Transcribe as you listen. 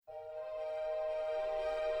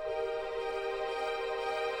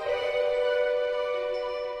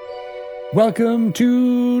Welcome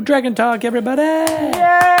to Dragon Talk, everybody! Yay!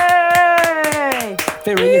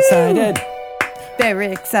 Very excited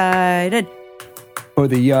Very excited. for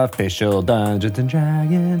the official Dungeons and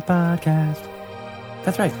Dragons podcast.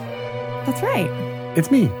 That's right. That's right. It's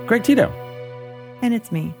me, Greg Tito. And it's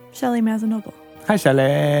me, Shelly Mazanoble. Hi,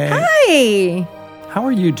 Shelley. Hi! How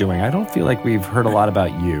are you doing? I don't feel like we've heard a lot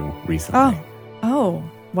about you recently. Oh,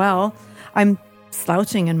 well, I'm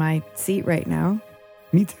slouching in my seat right now.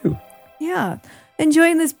 Me too. Yeah.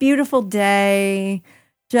 Enjoying this beautiful day.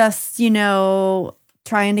 Just,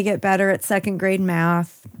 trying to get better at second grade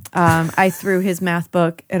math. I threw his math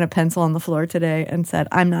book and a pencil on the floor today and said,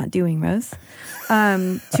 I'm not doing this.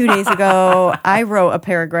 2 days ago, I wrote a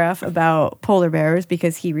paragraph about polar bears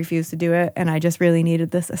because he refused to do it. And I just really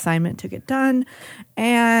needed this assignment to get done.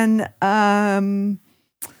 And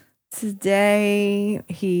today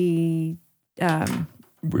he...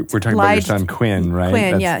 We're talking about your son Quinn, right?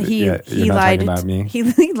 Quinn, yeah. He lied about me.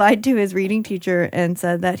 He lied to his reading teacher and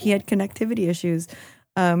said that he had connectivity issues.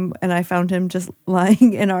 And I found him just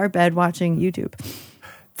lying in our bed watching YouTube.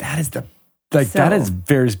 That is that is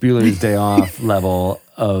Ferris Bueller's Day Off level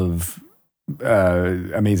of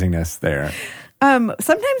amazingness there.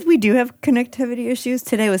 Sometimes we do have connectivity issues.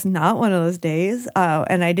 Today was not one of those days.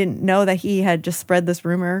 And I didn't know that he had just spread this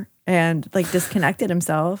rumor and disconnected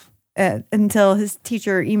himself. Until his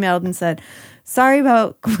teacher emailed and said, sorry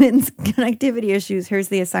about Quinn's connectivity issues. Here's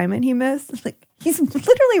the assignment he missed. He's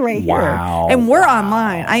literally right here. And we're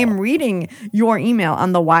online. I am reading your email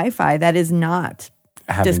on the Wi-Fi that is not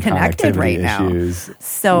Having disconnected right issues. Now.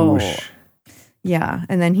 So, Oosh. Yeah.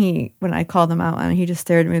 And then when I called him out, and he just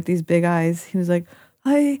stared at me with these big eyes. He was like,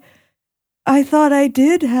 I thought I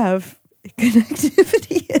did have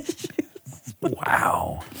connectivity issues.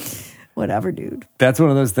 Wow. Whatever, dude. That's one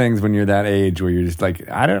of those things when you're that age where you're just like,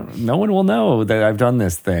 no one will know that I've done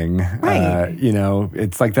this thing. Right.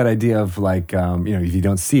 It's like that idea of if you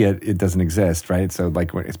don't see it, it doesn't exist, right? So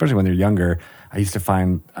especially when they're younger, I used to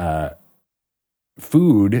find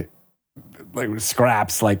food,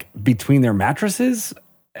 scraps, between their mattresses.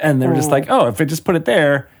 And they're just like, oh, if I just put it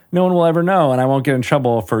there, no one will ever know. And I won't get in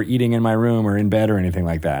trouble for eating in my room or in bed or anything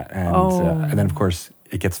like that. And then, of course,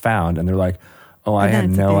 it gets found. And they're like, oh, I had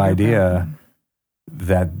no idea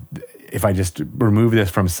that if I just remove this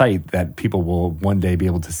from sight, that people will one day be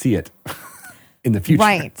able to see it in the future.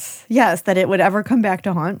 Right. Yes, that it would ever come back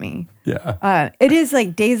to haunt me. Yeah. It is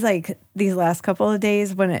days like these last couple of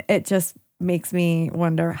days when it just makes me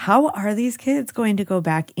wonder, how are these kids going to go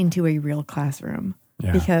back into a real classroom?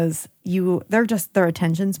 Yeah. Because their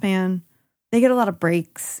attention span, they get a lot of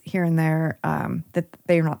breaks here and there that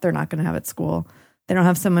they're not going to have at school. They don't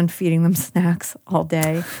have someone feeding them snacks all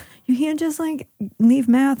day. You can't just leave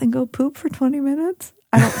math and go poop for 20 minutes.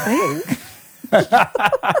 I don't think.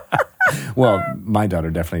 Well, my daughter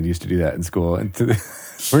definitely used to do that in school.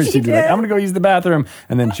 Where she'd be like, I'm going to go use the bathroom.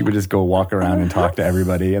 And then she would just go walk around and talk to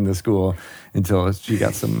everybody in the school until she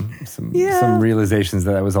got some realizations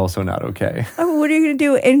that was also not okay. Oh, what are you going to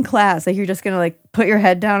do in class? You're just going to put your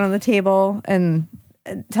head down on the table and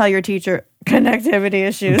tell your teacher, connectivity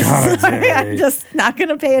issues. I'm just not going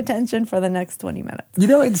to pay attention for the next 20 minutes.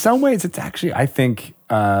 In some ways, it's actually, I think,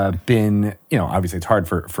 been, obviously it's hard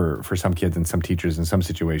for some kids and some teachers in some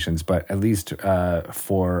situations, but at least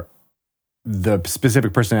for the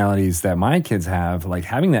specific personalities that my kids have,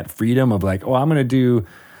 having that freedom of I'm going to do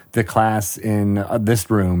the class in this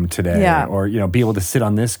room today, or, be able to sit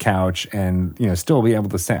on this couch and, still be able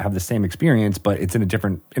to have the same experience, but it's in a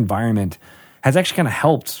different environment, has actually kind of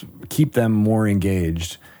helped keep them more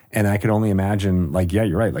engaged. And I could only imagine,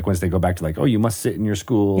 you're right. Once they go back to you must sit in your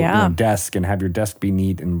school desk and have your desk be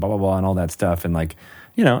neat and blah, blah, blah, and all that stuff. And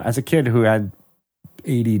as a kid who had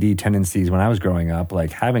ADD tendencies when I was growing up,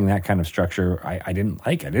 having that kind of structure, I didn't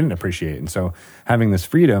like, I didn't appreciate. And so having this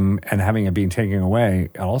freedom and having it being taken away,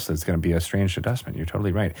 also it's going to be a strange adjustment. You're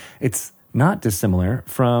totally right. It's not dissimilar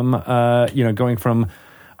from, going from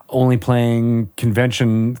only playing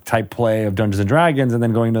convention type play of Dungeons and Dragons and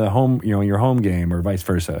then going to the home, your home game, or vice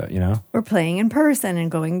versa, We're playing in person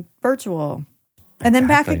and going virtual and then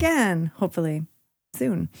back again, hopefully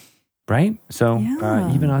soon. Right? So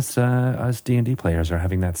even us D&D players are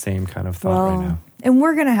having that same kind of thought right now. And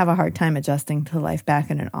we're going to have a hard time adjusting to life back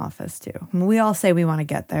in an office too. We all say we want to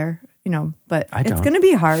get there, but it's going to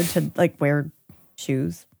be hard to wear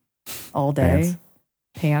shoes all day.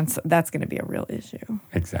 Pants, that's going to be a real issue.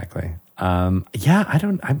 Exactly. I'm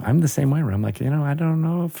the same way where I'm I don't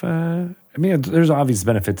know if, there's obvious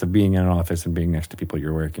benefits of being in an office and being next to people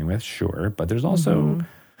you're working with, sure. But there's also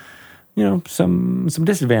some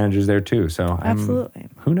disadvantages there too. So Absolutely.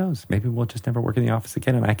 Who knows? Maybe we'll just never work in the office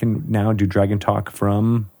again, and I can now do Dragon Talk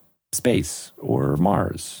from space or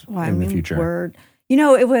Mars in the future. We're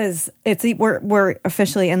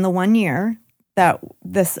officially in the 1 year that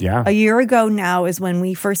a year ago now is when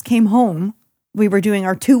we first came home. We were doing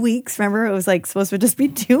our 2 weeks. Remember, it was like supposed to just be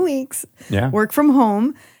 2 weeks work from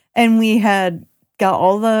home. And we had got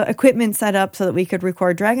all the equipment set up so that we could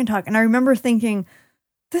record Dragon Talk. And I remember thinking,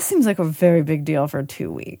 this seems like a very big deal for 2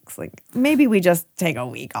 weeks. Like maybe we just take a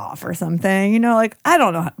week off or something, I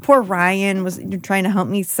don't know. Poor Ryan was trying to help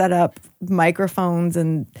me set up microphones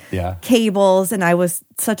and cables. And I was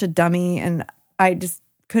such a dummy and I just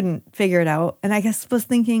couldn't figure it out. And I guess was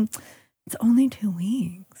thinking, it's only 2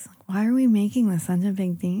 weeks. Like, why are we making this such a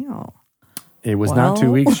big deal? It was not 2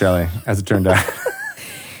 weeks, Shelley, as it turned out.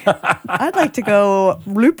 I'd like to go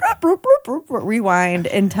rewind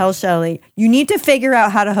and tell Shelley, you need to figure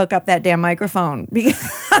out how to hook up that damn microphone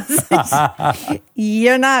because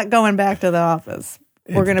you're not going back to the office.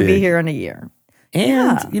 We're going to be here in a year.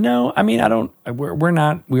 And, we're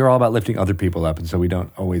all about lifting other people up. And so we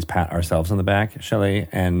don't always pat ourselves on the back, Shelley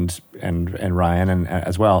and Ryan and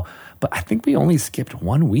as well. But I think we only skipped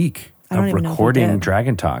 1 week of recording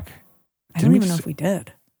Dragon Talk. I don't even know if we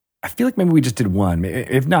did. I feel like maybe we just did one.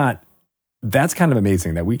 If not, that's kind of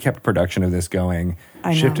amazing that we kept production of this going,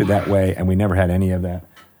 shifted that way, and we never had any of that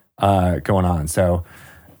going on. So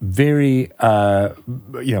very,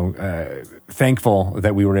 thankful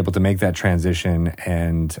that we were able to make that transition.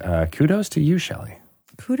 And kudos to you, Shelley.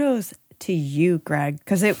 Kudos to you, Greg.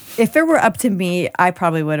 Because if it were up to me, I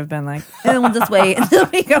probably would have been like, we'll just wait until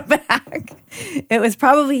we go back. It was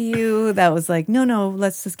probably you that was like, no,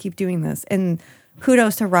 let's just keep doing this. And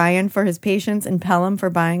kudos to Ryan for his patience and Pelham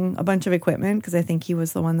for buying a bunch of equipment because I think he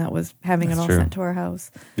was the one that was having it all sent to our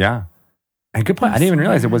house. Yeah. And good point. I didn't even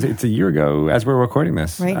realize it's a year ago as we're recording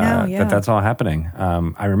this. Right now, that's all happening.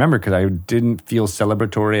 I remember because I didn't feel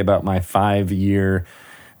celebratory about my 5-year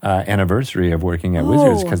anniversary of working at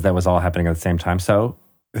Wizards because that was all happening at the same time. So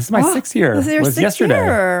this is my 6th year. It was yesterday.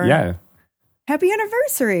 Year. Yeah. Happy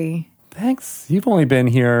anniversary. Thanks. You've only been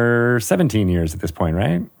here 17 years at this point,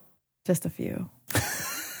 right? Just a few.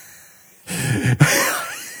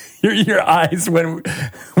 Your eyes went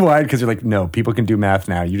wide because you're like, no, people can do math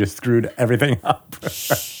now. You just screwed everything up.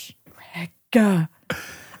 Shh, Greg.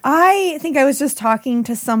 I think I was just talking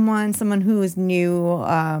to someone who was new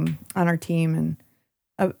on our team,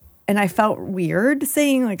 and I felt weird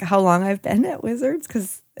saying like how long I've been at Wizards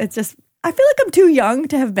because it's just I feel like I'm too young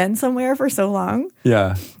to have been somewhere for so long.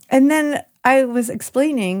 Yeah. And then I was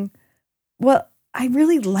explaining, well, I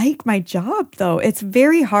really like my job though. It's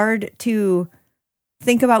very hard to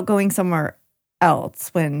think about going somewhere else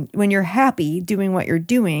when you're happy doing what you're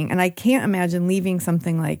doing. And I can't imagine leaving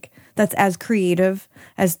something like that's as creative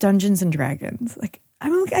as Dungeons and Dragons. Like I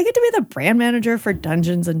get to be the brand manager for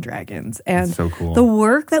Dungeons and Dragons. And that's so cool. The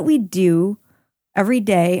work that we do every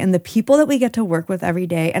day and the people that we get to work with every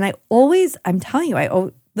day. And I'm telling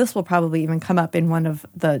you, this will probably even come up in one of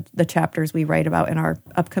the chapters we write about in our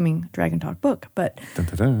upcoming Dragon Talk book. But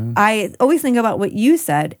I always think about what you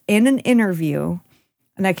said in an interview,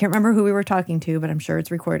 and I can't remember who we were talking to, but I'm sure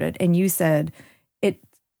it's recorded. And you said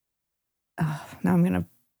now I'm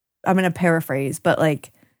gonna paraphrase, but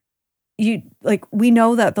we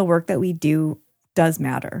know that the work that we do does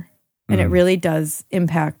matter, and it really does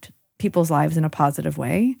impact people's lives in a positive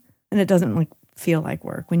way, and it doesn't feel like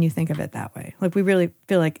work when you think of it that way. Like we really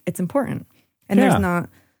feel like it's important, and there's not,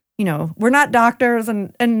 we're not doctors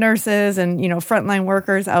and nurses and frontline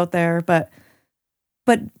workers out there, but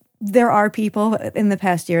there are people in the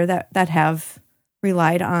past year that have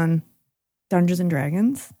relied on Dungeons and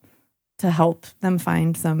Dragons to help them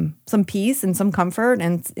find some peace and some comfort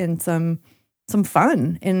and some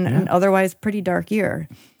fun in an otherwise pretty dark year.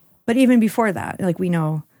 But even before that, we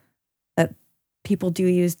know that people do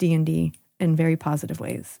use D&D in very positive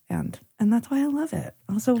ways, and that's why I love it.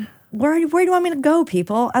 Also, where do you want me to go,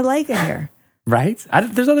 people? I like it here. Right?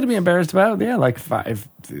 There's nothing to be embarrassed about. Yeah,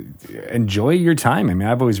 enjoy your time. I mean,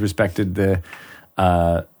 I've always respected the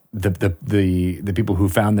people who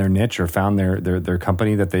found their niche or found their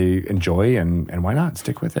company that they enjoy, and why not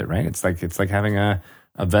stick with it, right? It's like having a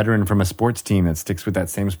veteran from a sports team that sticks with that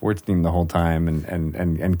same sports team the whole time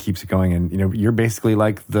and keeps it going. And you're basically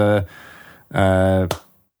like the Larry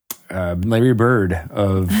Bird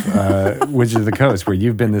of Wizards of the Coast, where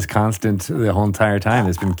you've been this constant the whole entire time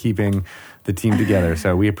that's been keeping the team together.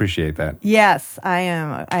 So we appreciate that. Yes, I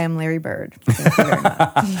am Larry Bird. Thank you very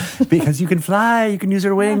much. Because you can fly, you can use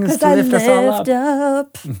your wings to lift us all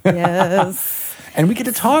up. Yes. And we get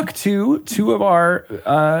to talk to two of our,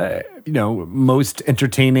 most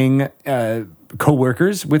entertaining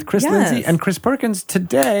co-workers with Chris Lindsay and Chris Perkins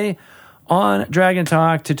today on Dragon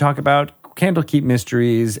Talk to talk about Candlekeep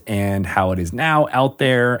Mysteries and how it is now out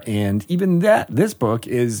there. And even this book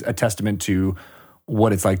is a testament to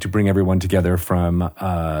what it's like to bring everyone together from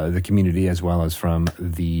the community as well as from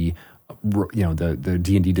the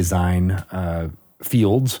D&D design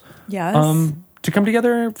fields. Yes. To come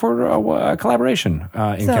together for a collaboration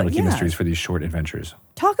in Candlekeep Mysteries for these short adventures.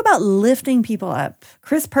 Talk about lifting people up.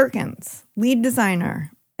 Chris Perkins, lead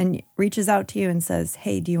designer, and reaches out to you and says,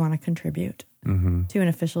 hey, do you want to contribute to an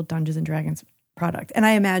official Dungeons & Dragons product? And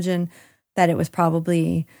I imagine that it was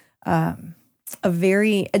probably a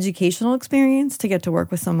very educational experience to get to work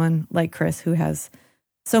with someone like Chris, who has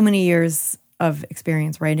so many years of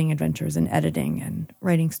experience writing adventures and editing and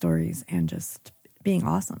writing stories and just being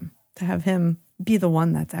awesome. To have him be the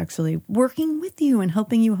one that's actually working with you and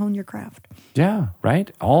helping you hone your craft. Yeah, right.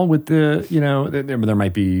 All with the, there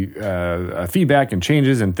might be feedback and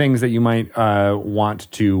changes and things that you might want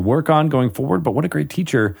to work on going forward. But what a great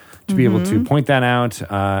teacher to be able to point that out.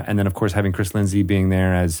 And then, of course, having Chris Lindsay being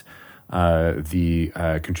there as the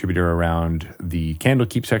contributor around the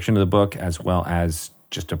Candlekeep section of the book, as well as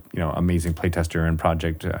just a amazing playtester and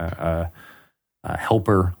project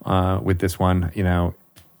helper with this one.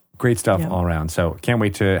 Great stuff all around. So can't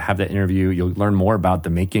wait to have that interview. You'll learn more about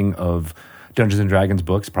the making of Dungeons & Dragons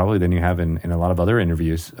books probably than you have in a lot of other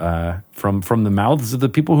interviews from the mouths of the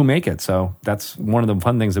people who make it. So that's one of the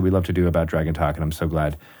fun things that we love to do about Dragon Talk, and I'm so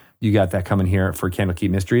glad you got that coming here for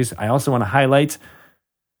Candlekeep Mysteries. I also want to highlight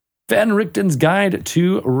Van Richten's Guide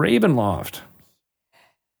to Ravenloft.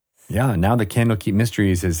 Yeah, now the Candlekeep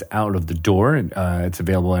Mysteries is out of the door. It's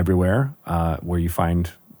available everywhere where you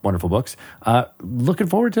find wonderful books. Looking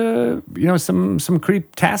forward to some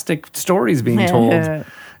creeptastic stories being told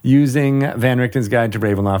using Van Richten's Guide to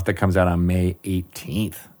Ravenloft that comes out on May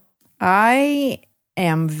 18th. I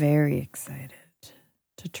am very excited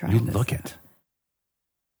to try this. You look it.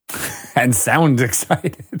 And sound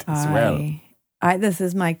excited as well. This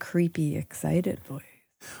is my creepy excited voice.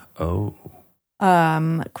 Oh.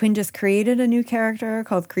 Quinn just created a new character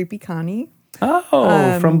called Creepy Connie.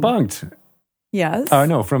 Oh, from Bunked. Yes. Oh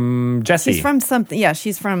no, from Jesse. She's from something. Yeah,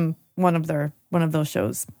 she's from one of those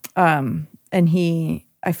shows. And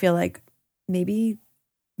I feel like maybe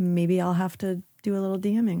I'll have to do a little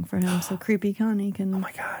DMing for him so Creepy Connie can. Oh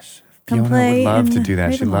my gosh, Fiona would love to do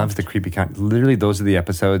that. She loves the Creepy Connie. Literally, those are the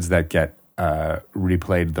episodes that get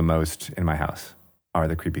replayed the most in my house. Are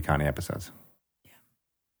the Creepy Connie episodes? Yeah,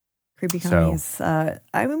 Creepy Connie is.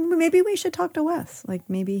 Maybe we should talk to Wes. Like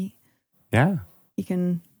maybe. Yeah. He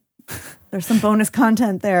can. There's some bonus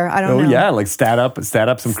content there. I don't know. Oh yeah, like stat up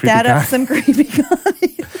some creepy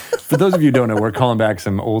Connie. For those of you who don't know, we're calling back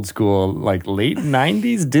some old school, like late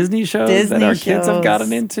 90s Disney shows that our kids have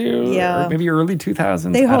gotten into. Yeah. Or maybe early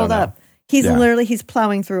 2000s. They hold up. He's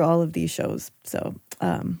plowing through all of these shows. So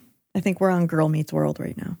I think we're on Girl Meets World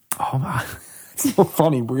right now. Oh my. It's so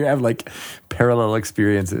funny. We have like parallel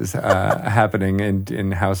experiences happening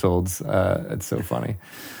in households. It's so funny.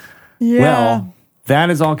 Yeah. Well,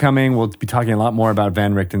 that is all coming. We'll be talking a lot more about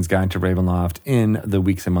Van Richten's Guide to Ravenloft in the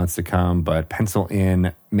weeks and months to come, but pencil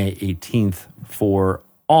in May 18th for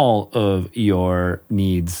all of your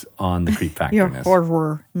needs on the creep factor. Your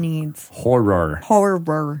horror needs. Horror.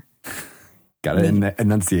 Got to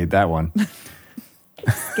enunciate that one.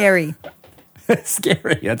 Scary.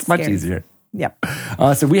 Scary. That's much easier. Yep.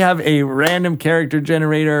 So we have a random character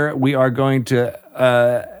generator we are going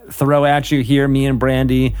to throw at you here, me and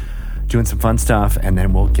Brandy, doing some fun stuff, and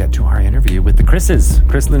then we'll get to our interview with the Chris's,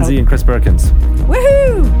 Chris Lindsay and Chris Perkins.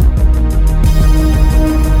 Woohoo!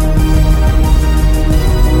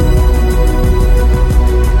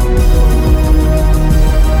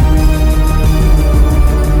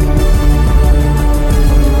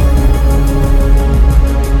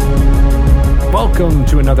 Welcome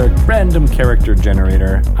to another random character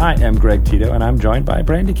generator. I am Greg Tito, and I'm joined by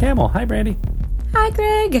Brandy Camel. Hi, Brandy. Hi,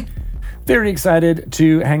 Greg. Very excited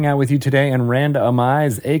to hang out with you today and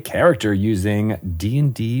randomize a character using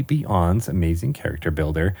D&D Beyond's amazing character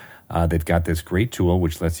builder. They've got this great tool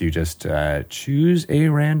which lets you just choose a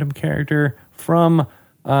random character from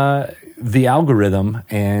the algorithm,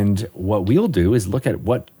 and what we'll do is look at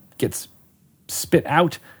what gets spit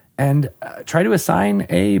out and try to assign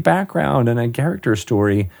a background and a character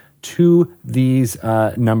story to these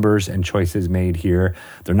numbers and choices made here.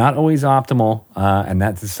 They're not always optimal, and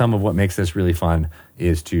that's some of what makes this really fun,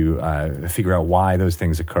 is to figure out why those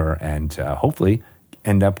things occur and hopefully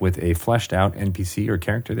end up with a fleshed out NPC or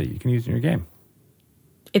character that you can use in your game.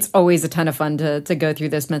 It's always a ton of fun to go through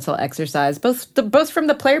this mental exercise, both from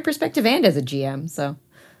the player perspective and as a GM. So,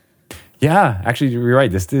 yeah, actually, you're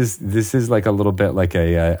right. This is like a little bit like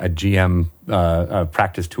a GM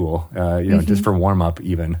practice tool, just for warm up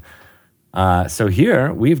even. So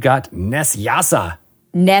here we've got Nesyasa.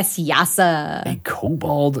 Nesyasa, a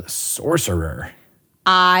kobold sorcerer.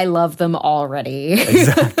 I love them already.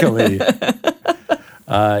 Exactly.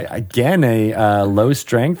 Again, a low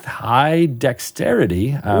strength, high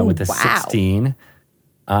dexterity with a 16.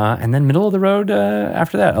 And then middle of the road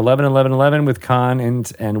after that, 11, 11, 11 with con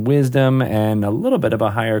and wisdom, and a little bit of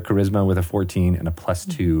a higher charisma with a 14 and a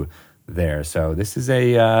 +2 there. So this is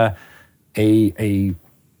a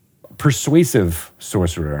persuasive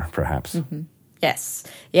sorcerer, perhaps. Mm-hmm. Yes.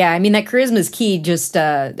 Yeah, I mean, that charisma is key just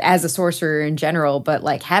as a sorcerer in general, but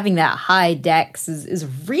like having that high dex is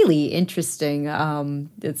really interesting.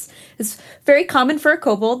 It's very common for a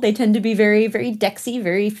kobold. They tend to be very, very dexy,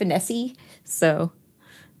 very finessey. So.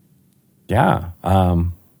 Yeah.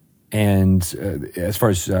 And as far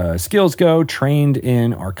as skills go, trained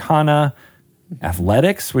in Arcana,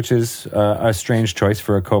 Athletics, which is a strange choice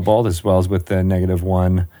for a kobold, as well as with the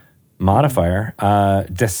 -1 modifier,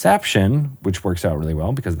 Deception, which works out really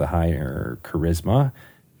well because of the higher charisma,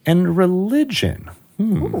 and Religion.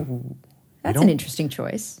 Ooh, that's an interesting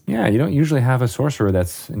choice. Yeah, you don't usually have a sorcerer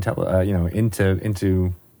that's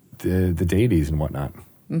into the deities and whatnot.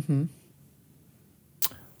 Mm-hmm.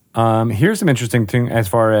 Here's some interesting thing as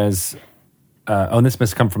far as this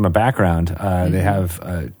must come from a background. They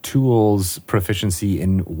have tools proficiency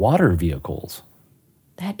in water vehicles.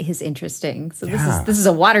 That is interesting. So this is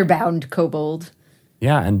a waterbound kobold.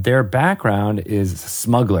 Yeah, and their background is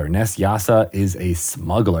smuggler. Nesyasa is a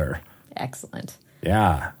smuggler. Excellent.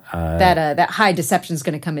 Yeah. That high deception is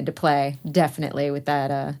going to come into play, definitely, with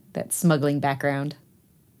that smuggling background.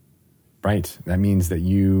 Right. That means that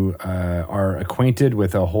you are acquainted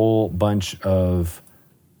with a whole bunch of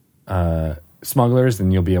smugglers,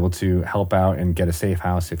 and you'll be able to help out and get a safe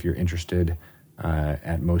house if you're interested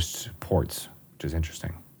at most ports, which is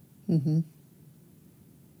interesting. Mm-hmm.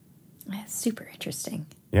 That's super interesting.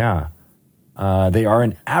 Yeah. They are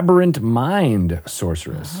an aberrant mind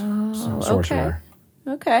sorceress. Sorcerer.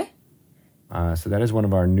 Okay. So that is one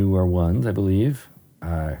of our newer ones, I believe.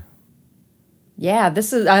 Yeah,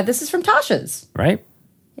 this is from Tasha's. Right?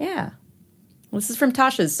 Yeah. This is from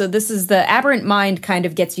Tasha's. So this is the aberrant mind kind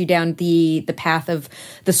of gets you down the path of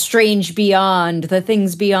the strange beyond, the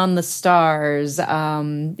things beyond the stars.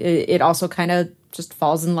 It also kind of just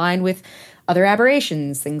falls in line with other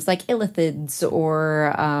aberrations, things like illithids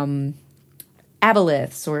or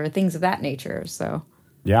aboliths or things of that nature. So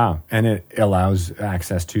yeah, and it allows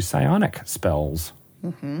access to psionic spells.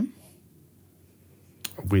 Mm-hmm.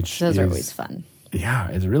 Which those are always fun. Yeah,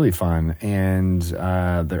 it's really fun. And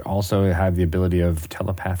they also have the ability of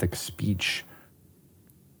telepathic speech.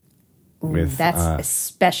 Ooh, that's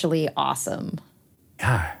especially awesome.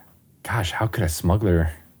 Yeah. Gosh, how could a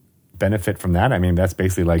smuggler benefit from that? I mean, that's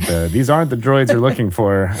basically like these aren't the droids you're looking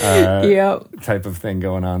for type of thing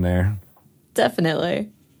going on there. Definitely.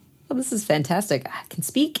 Well, this is fantastic. I can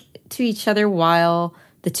speak to each other while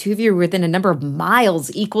the two of you are within a number of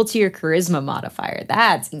miles equal to your charisma modifier.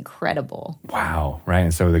 That's incredible. Wow. Right.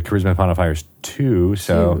 And so the charisma modifier is 2.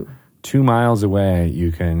 So 2 miles away,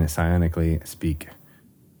 you can psionically speak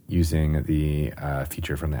using the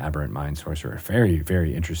feature from the Aberrant Mind Sorcerer. Very,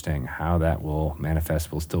 very interesting how that will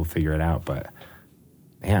manifest. We'll still figure it out, but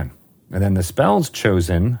man. And then the spells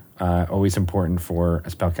chosen, always important for a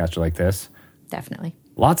spellcaster like this. Definitely.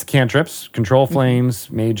 Lots of cantrips, Control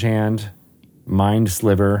Flames, Mage Hand, Mind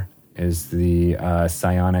Sliver is the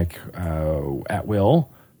psionic at will.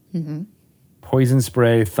 Mm-hmm. Poison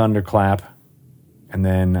Spray, Thunderclap, and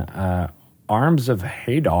then Arms of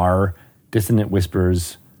Hadar, Dissonant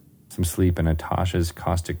Whispers, some Sleep, and Natasha's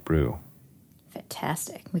Caustic Brew.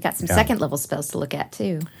 Fantastic. We got some second level spells to look at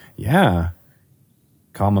too. Yeah.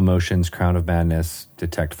 Calm Emotions, Crown of Madness,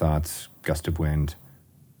 Detect Thoughts, Gust of Wind.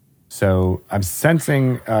 So I'm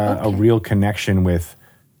sensing a real connection with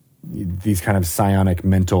these kind of psionic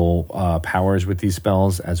mental powers with these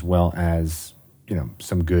spells, as well as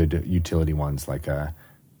some good utility ones like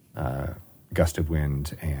Gust of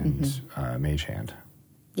Wind and Mage Hand.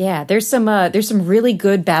 Yeah, there's some really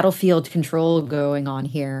good battlefield control going on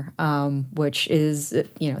here, which is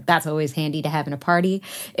that's always handy to have in a party.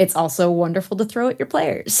 It's also wonderful to throw at your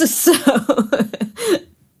players. So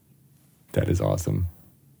that is awesome.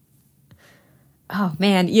 Oh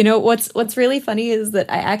man, what's really funny is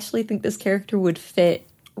that I actually think this character would fit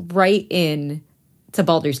right in to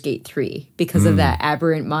Baldur's Gate 3 because of that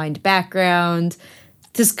aberrant mind background.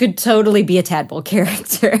 This could totally be a Tadpole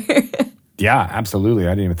character. Yeah, absolutely.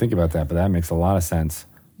 I didn't even think about that, but that makes a lot of sense.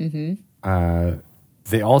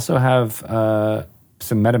 They also have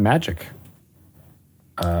some meta magic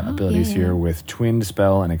abilities here with Twinned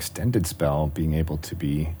Spell and Extended Spell being able to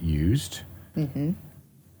be used,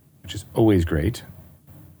 which is always great.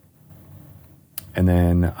 And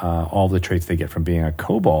then all the traits they get from being a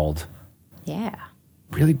kobold. Yeah.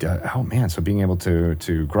 Really does. Oh, man. So being able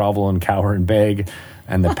to grovel and cower and beg,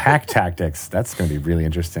 and the pack tactics, that's going to be really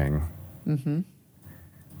interesting.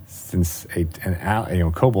 Since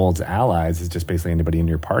kobold's allies is just basically anybody in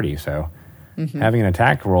your party. So having an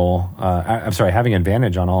attack roll, having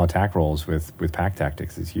advantage on all attack rolls with pack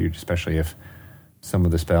tactics is huge, especially if some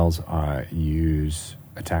of the spells use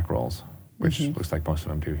attack rolls, which looks like most of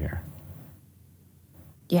them do here.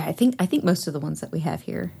 Yeah, I think most of the ones that we have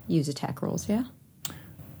here use attack rolls, yeah?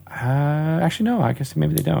 Actually, no, I guess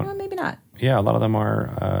maybe they don't. Well, maybe not. Yeah, a lot of them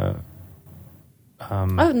are...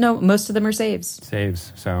 no, most of them are saves.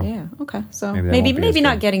 Saves, so... Yeah, okay. So maybe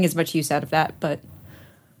not getting as much use out of that, but...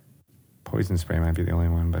 Poison spray might be the only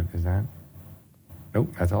one, but is that...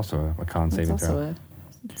 Nope, that's also a con saving throw. That's also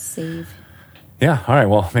a save. Yeah, all right,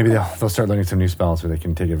 well, maybe they'll start learning some new spells so they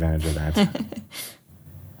can take advantage of that.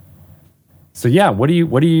 So yeah, what are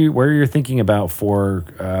you thinking about for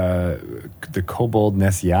the Kobold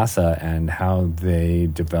Nessiasa and how they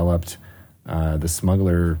developed the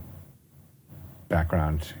smuggler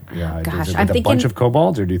background? Yeah, gosh, is it I'm a thinking, bunch of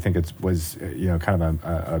kobolds, or do you think it was kind of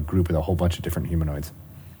a group with a whole bunch of different humanoids?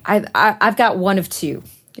 I've got one of two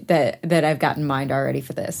that I've got in mind already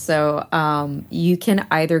for this. So you can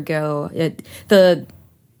either go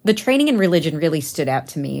the training in religion really stood out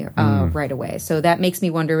to me right away. So that makes me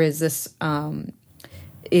wonder: is this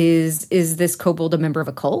kobold a member of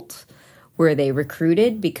a cult? Were they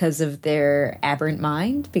recruited because of their aberrant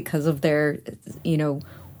mind, because of their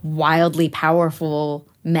wildly powerful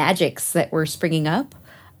magics that were springing up?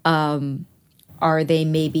 Are they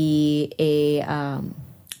maybe a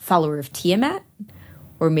follower of Tiamat,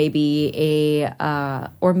 or maybe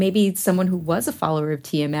someone who was a follower of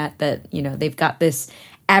Tiamat that they've got this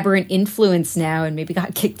aberrant influence now and maybe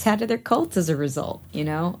got kicked out of their cult as a result?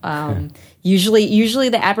 Usually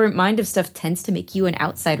the aberrant mind of stuff tends to make you an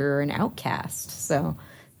outsider or an outcast. So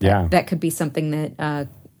that could be something that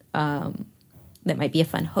might be a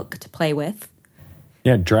fun hook to play with.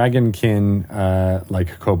 Yeah, dragonkin,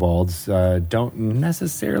 like kobolds, don't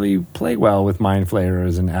necessarily play well with mind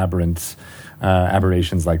flayers and aberrations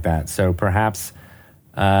like that. So perhaps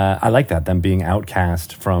I like that, them being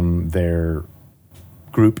outcast from their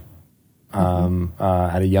group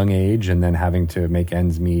at a young age, and then having to make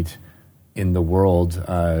ends meet in the world,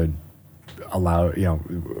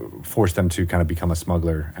 force them to kind of become a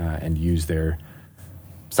smuggler and use their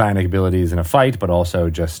psionic abilities in a fight, but also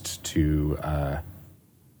just to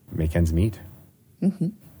make ends meet.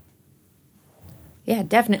 Yeah,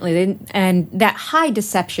 definitely. And that high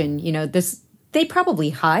deception, they probably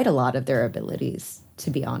hide a lot of their abilities,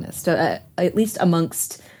 to be honest, at least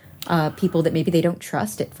amongst people that maybe they don't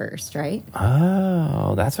trust at first, right?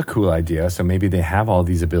 Oh, that's a cool idea. So maybe they have all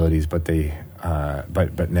these abilities, but but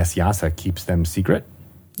Nessiasa keeps them secret?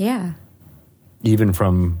 Yeah. Even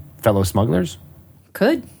from fellow smugglers?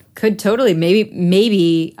 Could totally.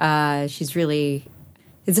 Maybe she's really...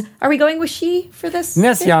 Are we going with she for this?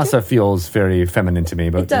 Nessiasa feels very feminine to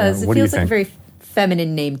me, but it does. What do you think? It feels like a very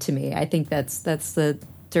feminine name to me. I think that's the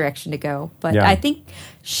direction to go. But yeah. I think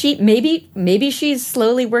maybe she's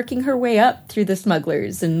slowly working her way up through the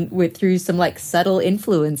smugglers and through some like subtle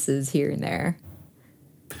influences here and there.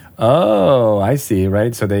 Oh, I see.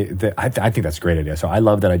 Right. So I think that's a great idea. So I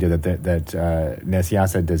love that idea that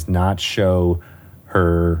Nessiasa does not show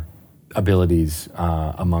her abilities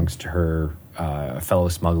amongst her fellow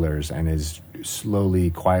smugglers and is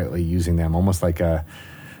slowly, quietly using them, almost like an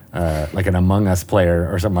Among Us player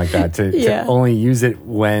or something like that, to only use it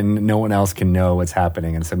when no one else can know what's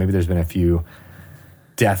happening. And so maybe there's been a few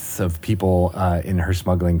deaths of people in her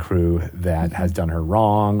smuggling crew that has done her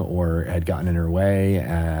wrong or had gotten in her way,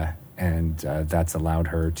 and that's allowed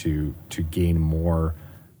her to gain more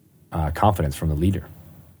confidence from the leader.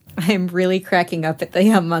 I'm really cracking up at the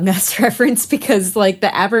Among Us reference because, like,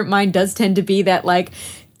 the aberrant mind does tend to be that, like,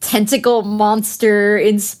 tentacle monster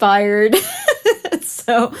inspired.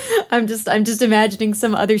 So I'm just imagining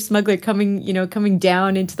some other smuggler coming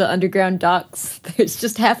down into the underground docks. There's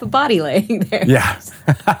just half a body laying there. Yeah.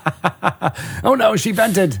 Oh no, she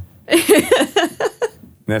vented.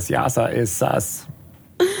 Nessiasa is sus.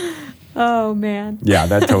 Oh man. Yeah,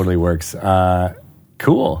 that totally works.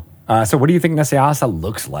 Cool. So what do you think Nessiasa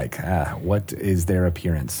looks like? What is their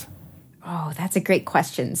appearance? Oh, that's a great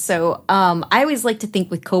question. So I always like to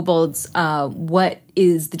think with kobolds, what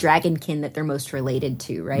is the dragonkin that they're most related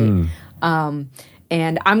to, right?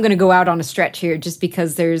 And I'm going to go out on a stretch here just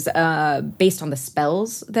because there's, based on the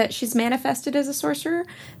spells that she's manifested as a sorcerer,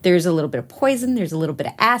 there's a little bit of poison, there's a little bit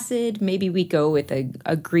of acid. Maybe we go with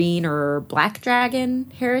a green or black dragon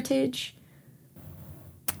heritage.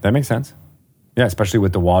 That makes sense. Yeah, especially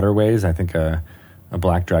with the waterways. I think a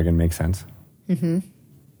black dragon makes sense. Mm-hmm.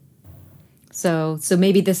 So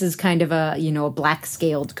maybe this is kind of a black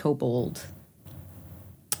scaled kobold.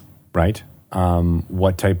 Right.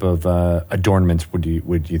 What type of adornments would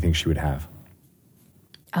you think she would have?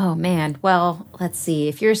 Oh man, well, let's see.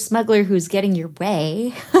 If you're a smuggler who's getting your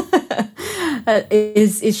way,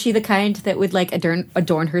 is she the kind that would like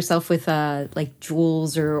adorn herself with like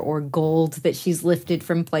jewels or gold that she's lifted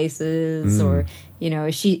from places, or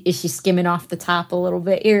is she skimming off the top a little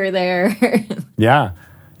bit here or there? Yeah,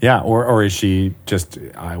 or is she just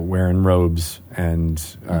wearing robes and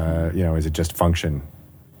is it just function?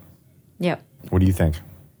 Yep. What do you think?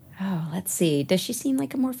 Oh, let's see. Does she seem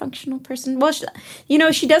like a more functional person? Well,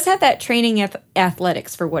 she does have that training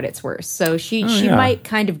athletics for what it's worth. So she might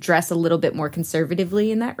kind of dress a little bit more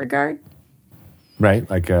conservatively in that regard. Right,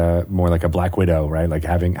 like more like a Black Widow, right? Like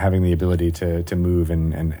having the ability to move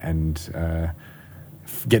and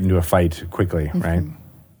get into a fight quickly, right?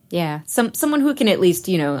 Yeah, someone who can at least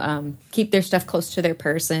keep their stuff close to their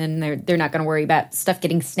person. They're not going to worry about stuff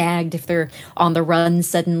getting snagged if they're on the run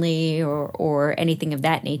suddenly or anything of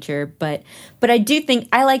that nature. But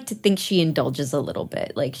I like to think she indulges a little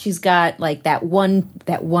bit. Like she's got like that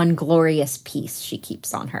one glorious piece she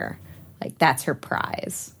keeps on her. Like that's her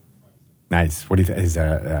prize. Nice. What do you think? Is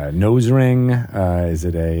a nose ring? Is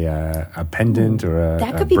it a pendant or a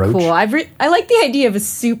that could be brooch? Cool. I like the idea of a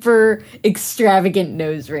super extravagant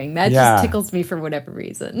nose ring. That just tickles me for whatever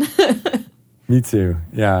reason. Me too.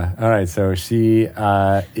 Yeah. All right. So she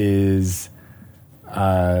is,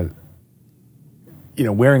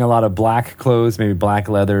 wearing a lot of black clothes, maybe black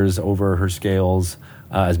leathers over her scales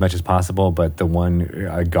as much as possible. But the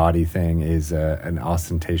one gaudy thing is an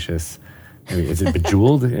ostentatious. Is it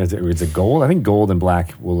bejeweled? Is it gold? I think gold and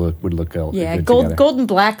black would look good. Yeah, good gold together. and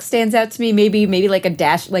black stands out to me. Maybe like a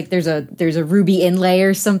dash, like there's a ruby inlay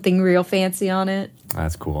or something real fancy on it.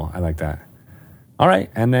 That's cool. I like that. All right,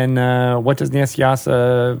 and then what does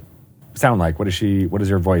Nyasiasa sound like? What is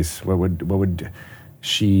her voice? What would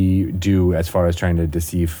she do as far as trying to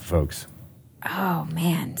deceive folks? Oh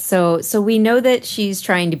man, so we know that she's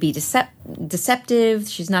trying to be deceptive.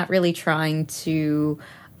 She's not really trying to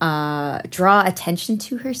draw attention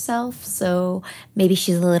to herself. So maybe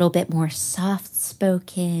she's a little bit more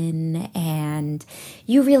soft-spoken and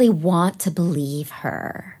you really want to believe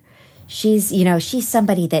her. She's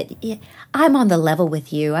somebody that I'm on the level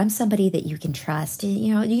with you. I'm somebody that you can trust.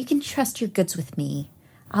 You can trust your goods with me.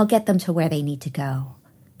 I'll get them to where they need to go.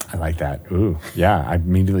 I like that. Ooh, yeah. I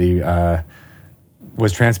immediately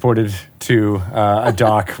was transported to a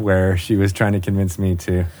dock where she was trying to convince me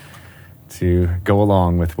to go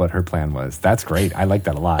along with what her plan was. That's great. I like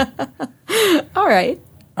that a lot. All right,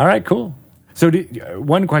 cool. So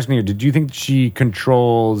one question here. Did you think she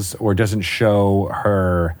controls or doesn't show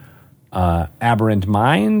her aberrant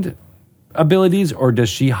mind abilities, or does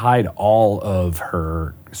she hide all of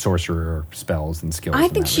her sorcerer spells and skills? I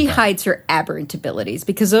think she hides her aberrant abilities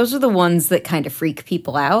because those are the ones that kind of freak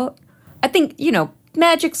people out. I think,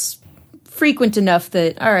 magic's frequent enough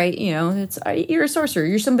that, all right, you're a sorcerer,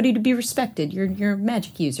 you're somebody to be respected, you're a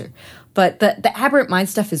magic user. But the aberrant mind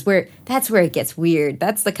stuff is where it gets weird.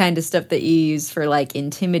 That's the kind of stuff that you use for like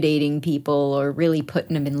intimidating people or really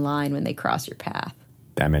putting them in line when they cross your path.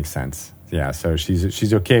 That makes sense. Yeah, so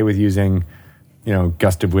she's okay with using,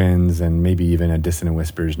 gust of winds and maybe even a dissonant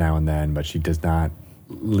whispers now and then, but she does not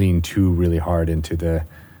lean too really hard into the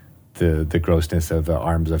grossness of the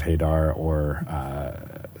arms of Hadar or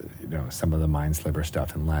some of the mind sliver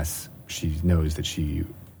stuff, unless she knows that she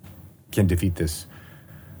can defeat this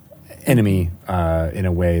enemy in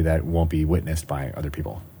a way that won't be witnessed by other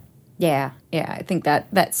people. Yeah, I think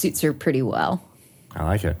that suits her pretty well. I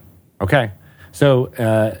like it. Okay. So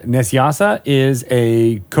Nyasiasa is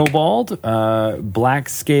a kobold,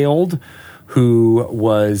 black-scaled, who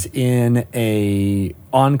was in a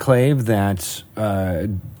enclave that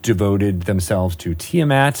devoted themselves to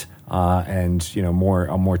Tiamat and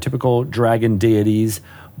more typical dragon deities.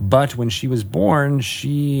 But when she was born,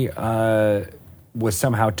 she was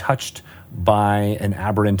somehow touched by an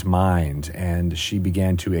aberrant mind, and she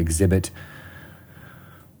began to exhibit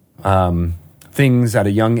things things at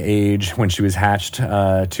a young age when she was hatched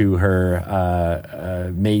to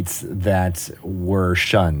her mates that were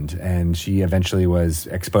shunned, and she eventually was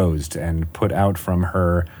exposed and put out from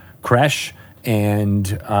her creche and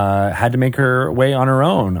had to make her way on her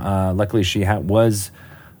own. Luckily, she was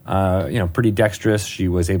pretty dexterous. She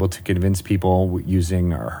was able to convince people using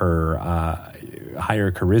her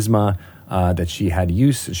higher charisma that she had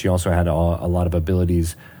use. She also had a lot of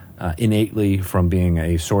abilities innately from being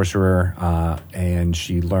a sorcerer, and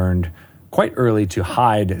she learned quite early to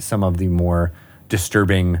hide some of the more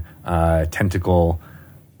disturbing tentacle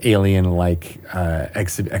alien-like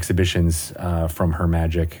exhibitions from her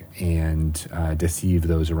magic and deceive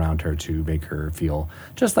those around her to make her feel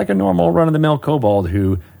just like a normal run-of-the-mill kobold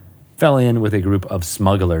who fell in with a group of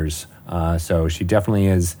smugglers. So she definitely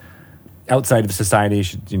is outside of society.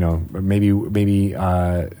 She, maybe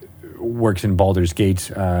works in Baldur's Gate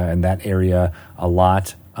and that area a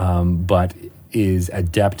lot, but is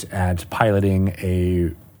adept at piloting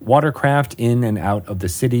a watercraft in and out of the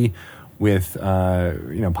city with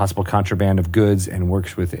possible contraband of goods, and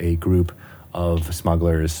works with a group of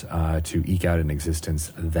smugglers to eke out an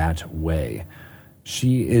existence that way.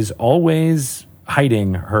 She is always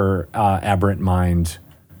hiding her aberrant mind,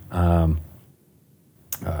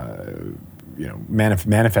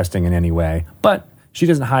 manifesting in any way, but she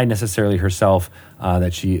doesn't hide necessarily herself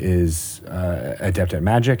that she is adept at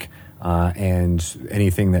magic, and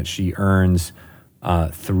anything that she earns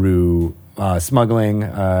through smuggling,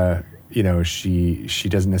 she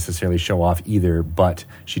doesn't necessarily show off either, but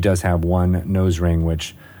she does have one nose ring,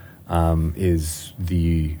 which is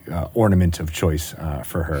the ornament of choice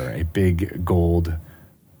for her. A big gold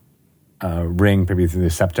ring, maybe through the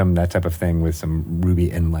septum, that type of thing, with some ruby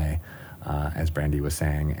inlay, as Brandy was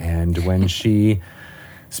saying. And when she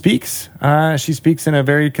speaks in a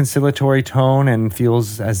very conciliatory tone and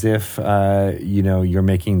feels as if, you're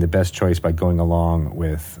making the best choice by going along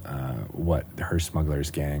with what her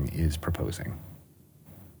smugglers gang is proposing.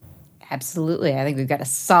 Absolutely. I think we've got a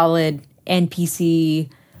solid NPC,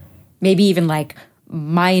 maybe even like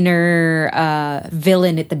minor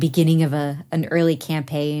villain at the beginning of an early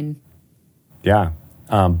campaign. Yeah.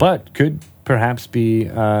 But could perhaps be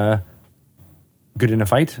good in a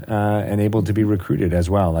fight and able to be recruited as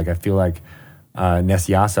well. Like, I feel like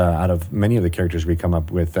Nesyasa, out of many of the characters we come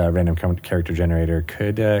up with, random character generator,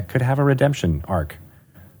 could have a redemption arc.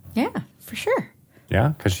 Yeah, for sure. Yeah,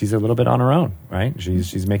 because she's a little bit on her own, right?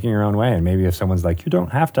 She's making her own way, and maybe if someone's like, you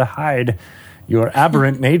don't have to hide your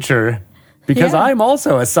aberrant nature because I'm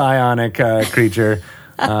also a psionic creature,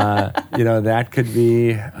 that could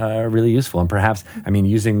be really useful. And perhaps,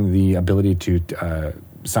 using the ability to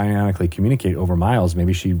psionically communicate over miles,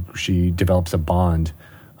 maybe she develops a bond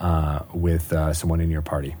with someone in your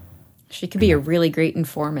party. She could be a really great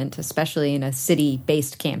informant, especially in a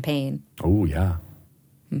city-based campaign. Oh, yeah.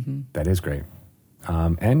 Mm-hmm. That is great.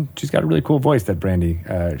 And she's got a really cool voice that Brandy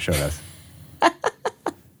showed us.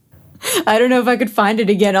 I don't know if I could find it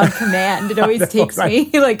again on command. It always takes me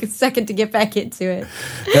like a second to get back into it.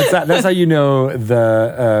 That's how you know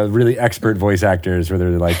the really expert voice actors, where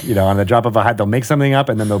they're like, on the drop of a hat, they'll make something up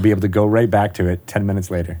and then they'll be able to go right back to it 10 minutes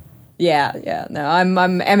later. Yeah. No, I'm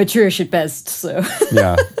amateurish at best, so.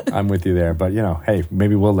 Yeah, I'm with you there. But, hey,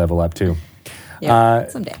 maybe we'll level up too. Yeah,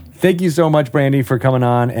 someday. Thank you so much, Brandy, for coming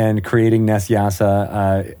on and creating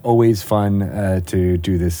Nesyasa. Always fun to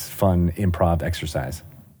do this fun improv exercise.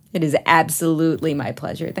 It is absolutely my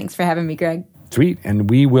pleasure. Thanks for having me, Greg. Sweet. And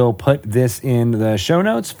we will put this in the show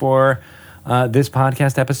notes for this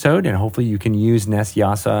podcast episode, and hopefully you can use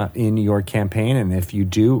Nesyasa in your campaign. And if you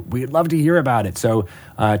do, we'd love to hear about it. So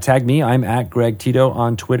tag me. I'm at Greg Tito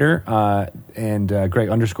on Twitter and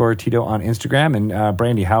Greg_Tito on Instagram. And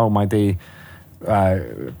Brandy, how might they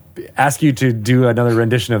ask you to do another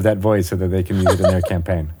rendition of that voice so that they can use it in their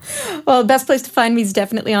campaign? Well, the best place to find me is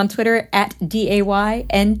definitely on Twitter at DAYNTEE.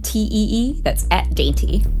 That's at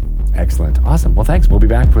Dainty. Excellent. Awesome. Well, thanks. We'll be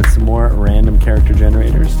back with some more random character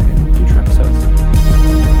generators in future episodes.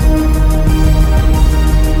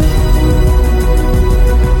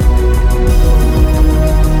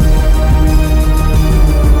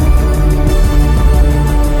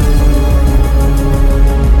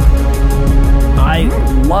 I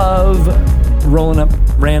love rolling up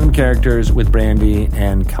random characters with Brandy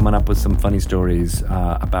and coming up with some funny stories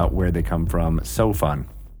about where they come from. So fun.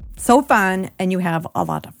 So fun, and you have a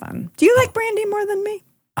lot of fun. Do you like Brandy more than me?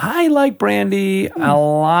 I like Brandy a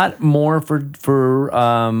lot more for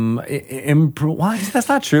well, that's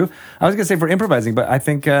not true. I was going to say for improvising, but I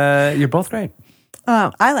think you're both great.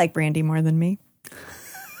 I like Brandy more than me.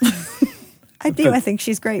 I do. I think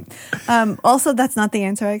she's great. Also, that's not the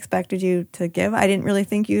answer I expected you to give. I didn't really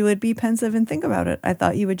think you would be pensive and think about it. I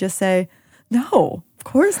thought you would just say, no, of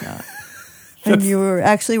course not. And you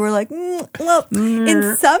were like, well,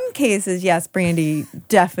 in some cases, yes, Brandy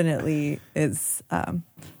definitely is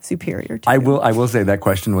superior to you. I will say that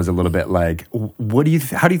question was a little bit like,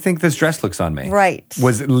 how do you think this dress looks on me? Right.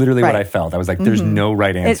 Was literally what I felt. I was like, there's no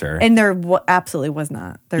right answer. And there absolutely was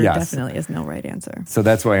not. There definitely is no right answer. So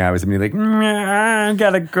that's why I was immediately like, I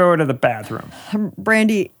gotta go to the bathroom.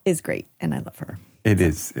 Brandy is great, and I love her. It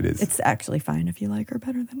is. It's actually fine if you like her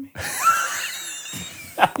better than me.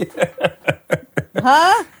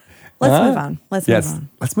 Huh? Let's move on. Let's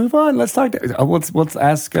move on. Let's talk. Let's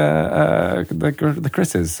ask the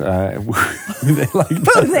Chris's who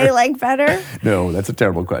they like better. No, that's a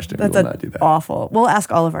terrible question. We will not do that. Awful. We'll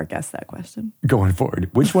ask all of our guests that question going forward.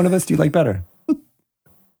 Which one of us do you like better?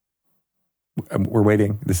 We're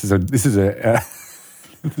waiting. This is a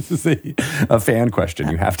fan question.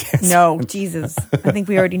 You have to answer. No, Jesus. I think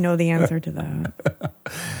we already know the answer to that.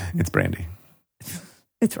 It's Brandy.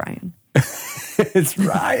 It's Ryan. It's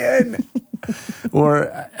Ryan.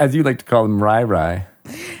 Or, as you like to call him, Rai. Rai.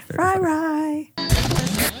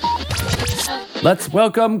 Let's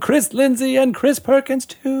welcome Chris Lindsay and Chris Perkins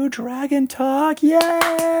to Dragon Talk. Yay!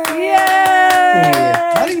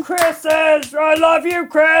 Yay! Chris's! I love you,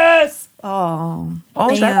 Chris! Oh,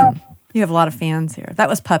 man. You have a lot of fans here. That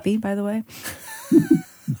was Puppy, by the way.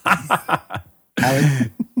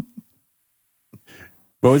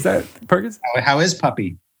 What was that, Perkins? How is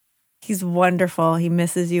Puppy? He's wonderful. He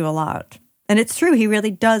misses you a lot. And it's true. He really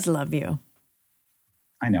does love you.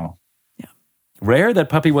 I know. Yeah. Rare that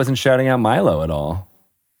Puppy wasn't shouting out Milo at all.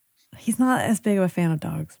 He's not as big of a fan of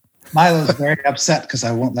dogs. Milo's very upset because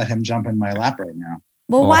I won't let him jump in my lap right now.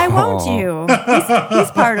 Well, why won't you?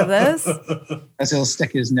 He's part of this. Because he'll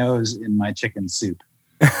stick his nose in my chicken soup.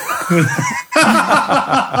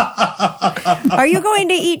 Are you going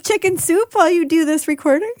to eat chicken soup while you do this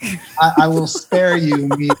recording? I will spare you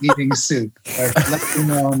me eating soup. Let you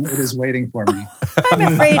know it is waiting for me.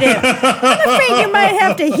 I'm afraid you might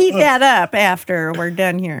have to heat that up after we're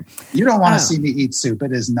done here. You don't want to see me eat soup.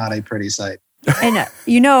 It is not a pretty sight. And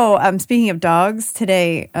speaking of dogs,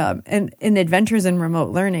 today in Adventures in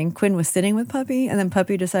Remote Learning, Quinn was sitting with Puppy, and then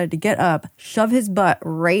Puppy decided to get up, shove his butt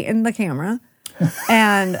right in the camera.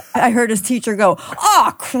 And I heard his teacher go,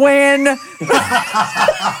 "Oh, Quinn!"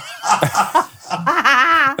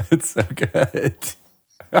 It's so good.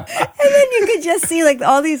 And then you could just see like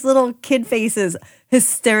all these little kid faces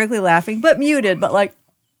hysterically laughing, but muted, but like.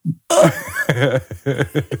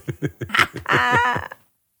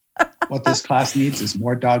 What this class needs is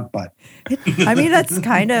more dog butt. I mean, that's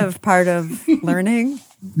kind of part of learning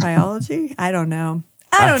biology. I don't know.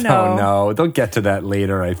 I don't know. They'll get to that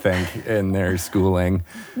later, I think, in their schooling.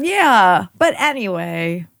 Yeah. But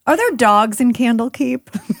anyway, are there dogs in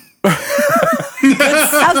Candlekeep?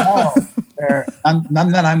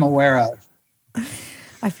 None that I'm aware of.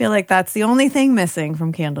 I feel like that's the only thing missing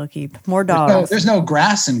from Candlekeep. More dogs. There's no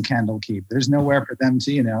grass in Candlekeep. There's nowhere for them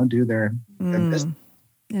to, do their business.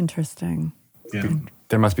 Interesting. Yeah.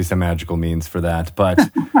 There must be some magical means for that. But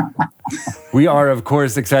we are, of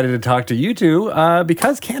course, excited to talk to you two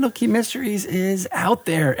because Candlekeep Mysteries is out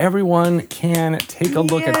there. Everyone can take a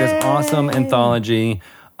look at this awesome anthology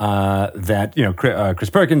that, Chris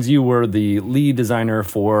Perkins, you were the lead designer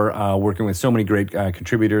for working with so many great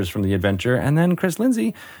contributors from the adventure. And then Chris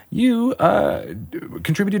Lindsay, you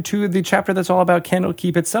contributed to the chapter that's all about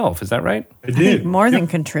Candlekeep itself. Is that right? I did. More than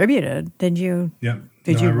contributed. Did you? Yeah.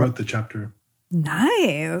 I wrote the chapter.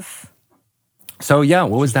 Nice. So,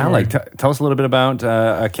 what was that like? Tell us a little bit about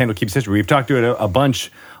Candlekeep's history. We've talked to it a bunch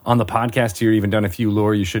on the podcast here, even done a few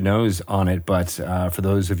lore you should knows on it. But for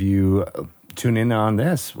those of you tune in on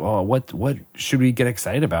this, what should we get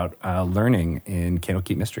excited about learning in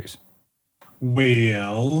Candlekeep Mysteries?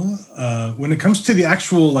 Well, when it comes to the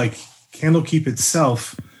actual Candlekeep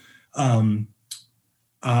itself,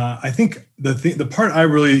 I think the part I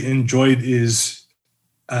really enjoyed is,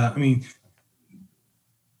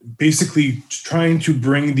 basically trying to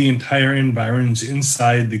bring the entire environs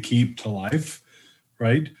inside the keep to life,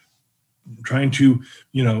 right? Trying to,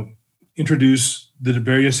 introduce the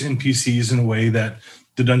various NPCs in a way that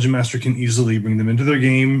the Dungeon Master can easily bring them into their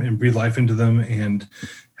game and breathe life into them and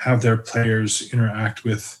have their players interact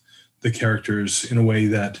with the characters in a way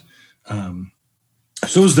that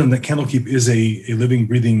shows them that Candlekeep is a living,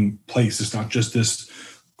 breathing place. It's not just this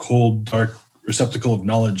cold, dark receptacle of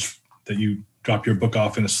knowledge that you drop your book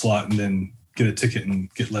off in a slot and then get a ticket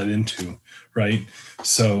and get let into, right?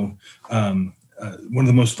 So one of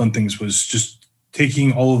the most fun things was just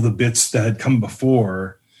taking all of the bits that had come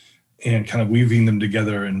before and kind of weaving them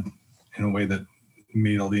together in a way that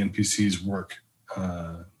made all the NPCs work.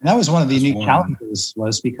 And that was one of the unique challenges,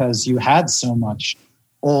 was because you had so much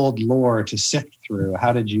old lore to sift through.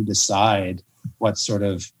 How did you decide what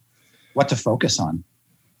to focus on?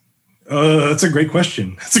 That's a great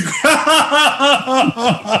question.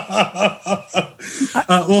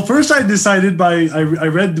 Well, first I decided I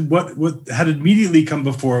read what had immediately come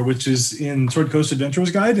before, which is in Sword Coast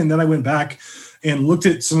Adventurer's Guide, and then I went back and looked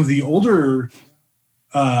at some of the older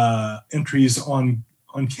entries on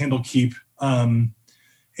Candlekeep.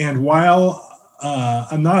 And while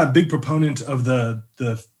I'm not a big proponent of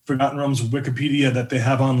the Forgotten Realms Wikipedia that they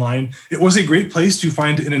have online, it was a great place to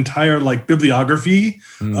find an entire bibliography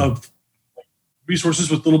of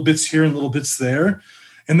resources with little bits here and little bits there.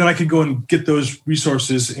 And then I could go and get those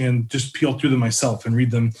resources and just peel through them myself and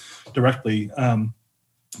read them directly.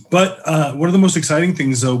 But one of the most exciting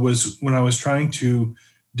things, though, was when I was trying to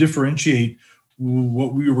differentiate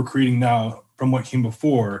what we were creating now from what came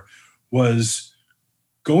before, was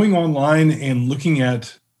going online and looking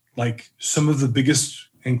at some of the biggest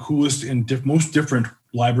and coolest and most different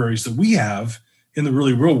libraries that we have in the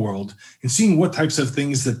really real world, and seeing what types of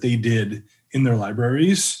things that they did in their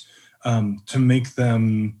libraries to make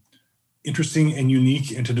them interesting and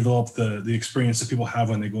unique, and to develop the experience that people have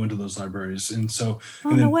when they go into those libraries. And so,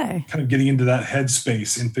 kind of getting into that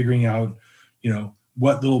headspace and figuring out,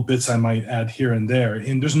 what little bits I might add here and there.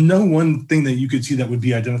 And there's no one thing that you could see that would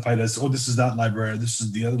be identified as, oh, this is that library, this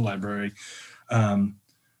is the other library.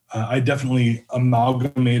 I definitely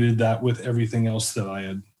amalgamated that with everything else that I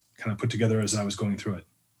had kind of put together as I was going through it.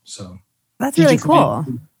 So that's really cool.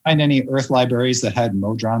 Find any Earth libraries that had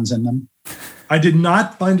Modrons in them? I did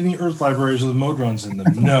not find any Earth libraries with Modrons in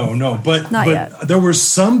them. No, but yet. There were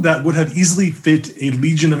some that would have easily fit a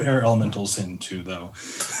Legion of Air Elementals into, though.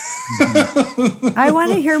 I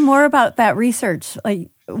want to hear more about that research.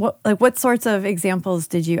 What sorts of examples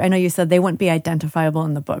did you? I know you said they wouldn't be identifiable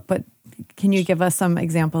in the book, but can you give us some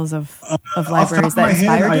examples of libraries that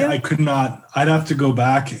inspired you? I could not. I'd have to go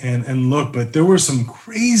back and look, but there were some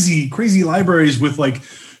crazy libraries with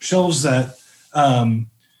shelves that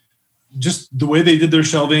just the way they did their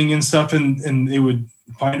shelving and stuff, and they would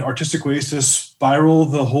find artistic ways to spiral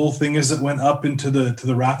the whole thing as it went up into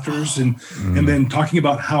the rafters, and then talking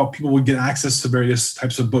about how people would get access to various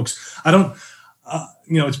types of books. I don't,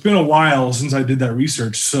 it's been a while since I did that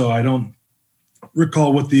research, so I don't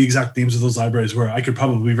recall what the exact names of those libraries were. I could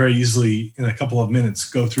probably very easily, in a couple of minutes,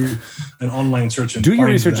 go through an online search and do your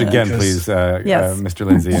research again, please, yes. Mr.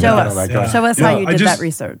 Lindsay. Show us how you did that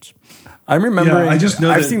research. I'm remembering. I just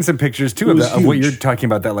know I've seen some pictures too of what you're talking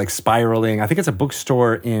about. That spiraling. I think it's a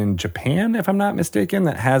bookstore in Japan, if I'm not mistaken,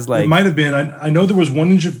 that has It might have been. I know there was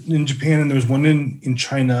one in Japan and there was one in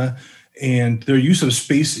China, and their use of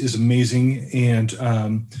space is amazing. And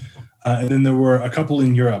then there were a couple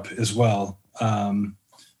in Europe as well.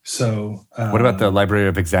 What about the Library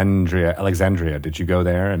of Alexandria? Did you go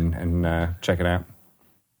there and check it out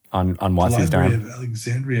on Wassey's Library dime? of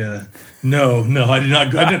Alexandria? No, I did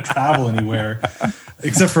not. I didn't travel anywhere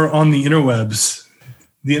except for on the interwebs.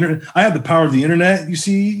 The internet. I had the power of the internet, you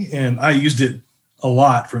see, and I used it a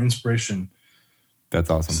lot for inspiration. That's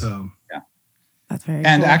awesome. So yeah, that's very.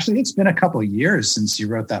 And cool. actually, it's been a couple of years since you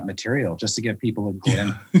wrote that material, just to give people a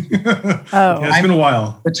glimpse. It's been a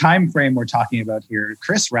while. The time frame we're talking about here,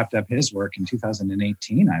 Chris wrapped up his work in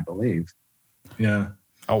 2018, I believe. Yeah.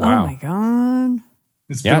 Oh wow. Oh my god.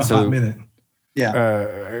 It's been a hot minute.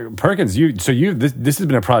 Yeah. Perkins, this has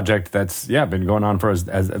been a project that's been going on for as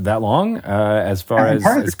that long, as far as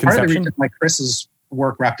conception. Part of the reason why Chris's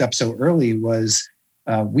work wrapped up so early was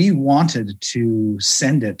we wanted to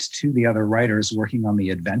send it to the other writers working on the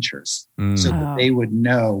adventures so that they would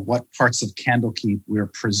know what parts of Candlekeep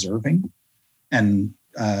we're preserving and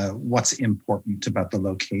what's important about the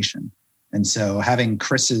location. And so having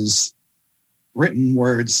Chris's written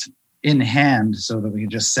words in hand so that we can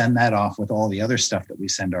just send that off with all the other stuff that we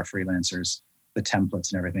send our freelancers, the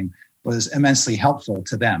templates and everything, was immensely helpful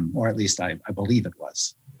to them, or at least I believe it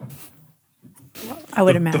was. I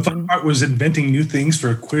would imagine. The fun part was inventing new things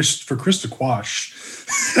for Chris to quash.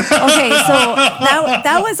 Okay, so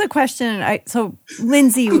that was a question.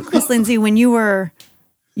 Chris Lindsay, when you were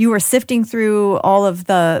sifting through all of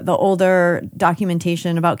the older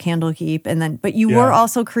documentation about Candlekeep, but you were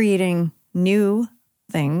also creating new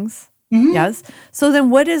things. Mm-hmm. Yes. So then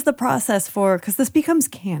what is the process for, because this becomes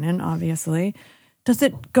canon, obviously. Does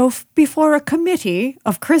it go before a committee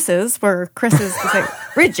of Chris's, where Chris is like,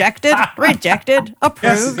 rejected, approved?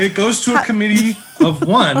 Yes, it goes to a committee of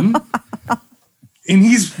one, And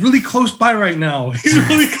he's really close by right now. He's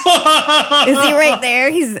really close. Is he right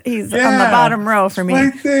there? He's on the bottom row for me.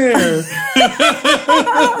 Right there.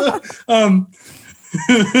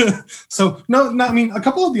 So I mean, a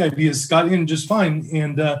couple of the ideas got in just fine.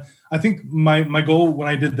 And I think my goal when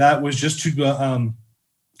I did that was just to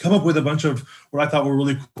come up with a bunch of what I thought were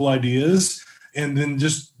really cool ideas and then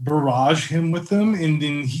just barrage him with them. And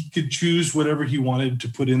then he could choose whatever he wanted to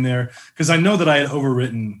put in there. Because I know that I had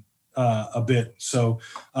overwritten a bit, so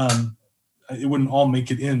it wouldn't all make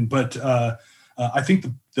it in. But I think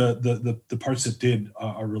the parts that did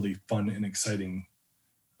are really fun and exciting.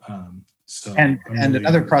 So and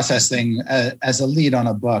another process thing, as a lead on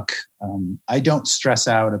a book, I don't stress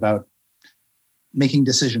out about making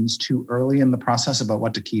decisions too early in the process about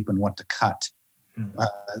what to keep and what to cut.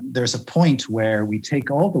 There's a point where we take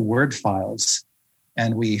all the Word files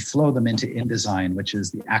and we flow them into InDesign, which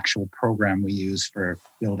is the actual program we use for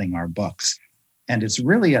building our books. And it's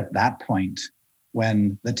really at that point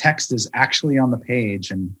when the text is actually on the page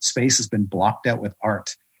and space has been blocked out with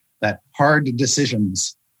art that hard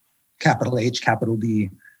decisions, capital H, capital D,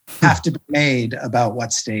 have to be made about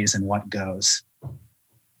what stays and what goes.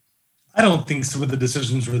 I don't think some of the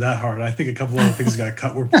decisions were that hard. I think a couple of things got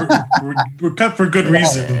cut. Were cut for good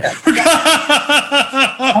reason.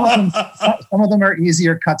 Some of them are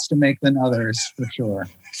easier cuts to make than others, for sure.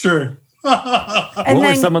 Sure. What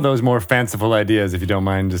were some of those more fanciful ideas, if you don't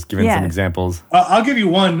mind just giving some examples? I'll give you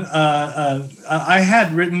one. I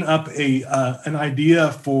had written up an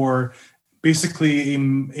idea for basically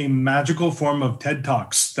a magical form of TED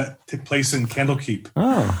Talks that took place in Candlekeep.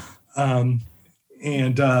 Oh.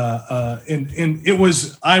 And it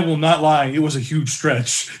was, I will not lie, it was a huge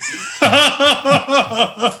stretch.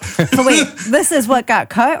 So wait, this is what got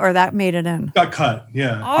cut or that made it in? Got cut,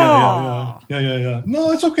 yeah. Oh. Yeah.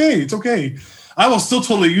 No, it's okay. I will still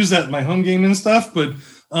totally use that in my home game and stuff, but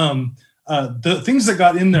the things that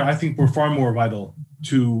got in there, I think, were far more vital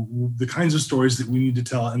to the kinds of stories that we need to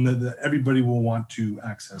tell and that everybody will want to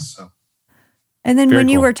access. So. And then when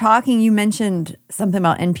you were talking, you mentioned something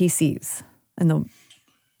about NPCs. And the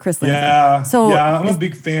Chris Lindsay. Yeah, I'm a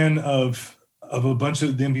big fan of a bunch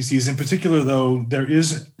of the NPCs. In particular, though, there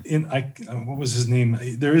is what was his name?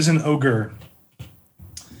 There is an ogre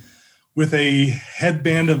with a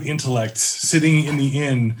headband of intellect sitting in the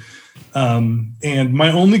inn. And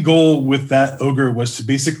my only goal with that ogre was to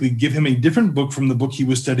basically give him a different book from the book he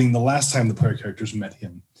was studying the last time the player characters met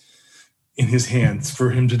him in his hands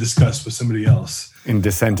for him to discuss with somebody else. In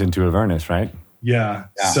Descent into Avernus, right? Yeah.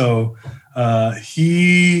 So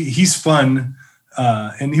he's fun,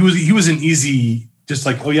 and he was an easy, just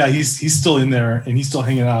like, oh yeah, he's still in there and he's still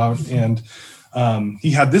hanging out, and he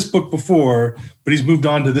had this book before, but he's moved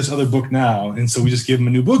on to this other book now, and so we just gave him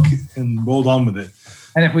a new book and rolled on with it.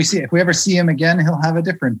 And if we ever see him again, he'll have a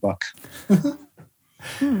different book.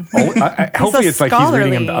 Hopefully it's like he's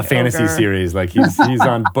reading a fantasy series, like he's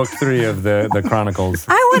on book 3 of the Chronicles.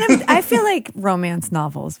 I feel like romance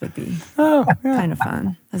novels would be kind of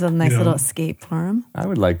fun as a nice little escape for him. I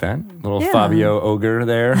would like that little Fabio ogre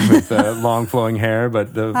there with long flowing hair,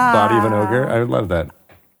 but the body of an ogre. I would love that.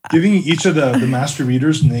 Giving each of the master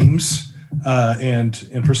readers names and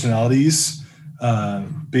personalities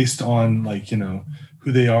based on, like,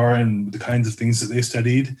 who they are and the kinds of things that they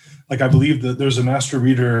studied. Like, I believe that there's a master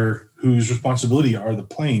reader whose responsibility are the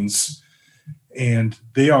planes, and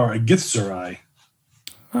they are a Githzerai.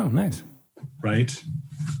 Oh, nice. Right?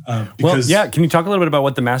 Can you talk a little bit about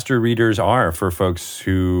what the master readers are for folks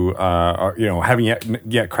who are, haven't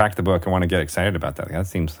yet cracked the book and want to get excited about that? That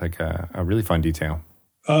seems like a really fun detail.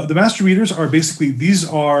 The master readers are basically, think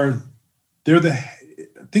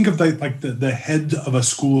of the head of a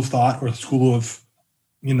school of thought or a school of,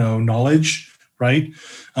 knowledge, right?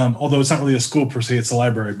 Although it's not really a school per se, it's a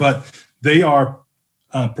library, but they are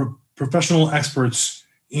professional experts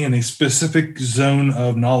in a specific zone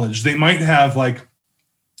of knowledge. They might have,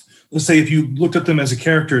 let's say if you looked at them as a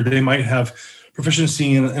character, they might have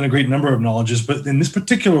proficiency in a great number of knowledges, but in this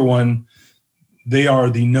particular one, they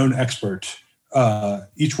are the known expert.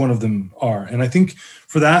 Each one of them are. And I think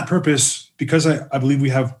for that purpose, because I believe we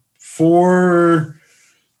have 4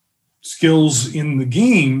 skills in the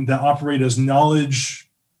game that operate as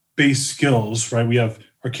knowledge-based skills, right? We have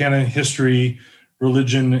Arcana, History,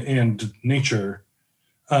 Religion, and Nature.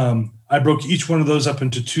 I broke each one of those up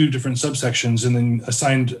into 2 different subsections and then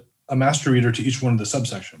assigned a master reader to each one of the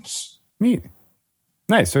subsections. Neat.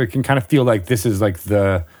 Nice. So it can kind of feel like this is like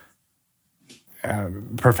the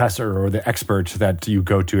professor or the expert that you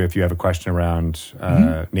go to if you have a question around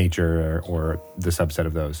nature or the subset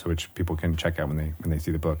of those, which people can check out when they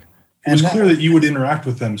see the book. it was clear that you would interact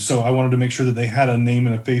with them. So I wanted to make sure that they had a name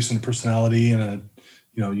and a face and a personality and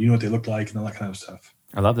you know what they looked like and all that kind of stuff.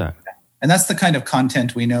 I love that. And that's the kind of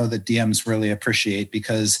content we know that DMs really appreciate,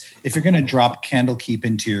 because if you're going to drop Candlekeep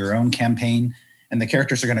into your own campaign and the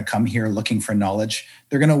characters are going to come here looking for knowledge,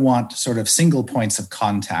 they're going to want sort of single points of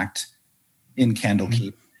contact in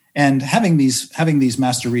Candlekeep. And having these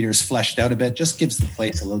master readers fleshed out a bit just gives the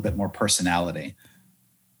place a little bit more personality.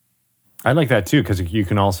 I like that too, because you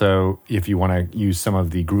can also, if you want to use some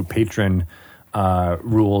of the group patron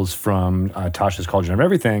rules from Tasha's Cauldron of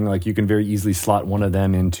Everything, like you can very easily slot one of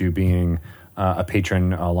them into being a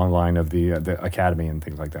patron along the line of the academy and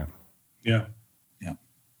things like that. Yeah.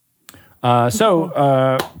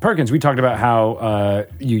 So Perkins, we talked about how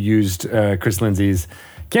you used Chris Lindsay's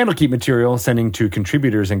Candlekeep material, sending to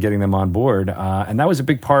contributors and getting them on board. And that was a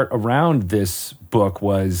big part around this book,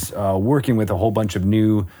 was working with a whole bunch of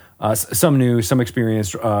some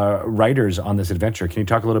experienced writers on this adventure. Can you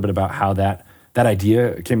talk a little bit about how that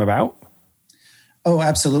idea came about? Oh,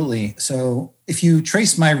 absolutely. So if you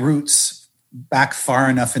trace my roots back far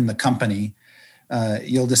enough in the company,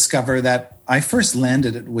 you'll discover that I first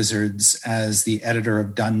landed at Wizards as the editor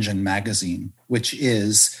of Dungeon Magazine, which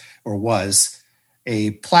is, or was,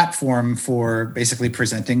 a platform for basically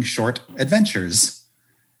presenting short adventures.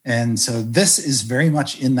 And so this is very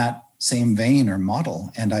much in that same vein or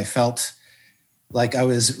model. And I felt like I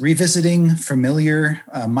was revisiting familiar,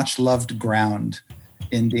 much loved ground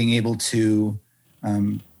in being able to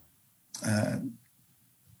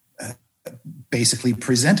basically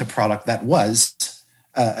present a product that was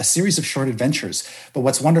a series of short adventures. But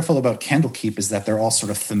what's wonderful about Candlekeep is that they're all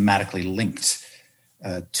sort of thematically linked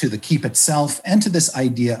to the keep itself and to this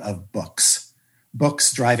idea of books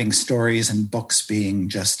driving stories, and books being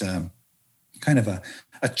just a kind of a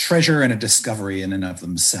treasure and a discovery in and of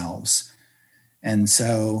themselves. And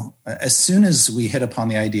so as soon as we hit upon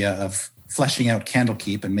the idea of fleshing out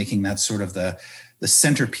Candlekeep and making that sort of the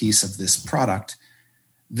centerpiece of this product,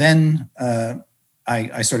 then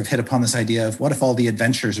I sort of hit upon this idea of what if all the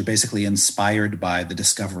adventures are basically inspired by the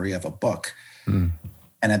discovery of a book?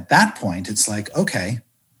 And at that point, it's like, okay,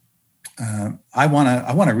 I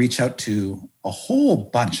want to reach out to a whole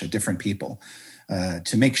bunch of different people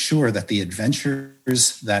to make sure that the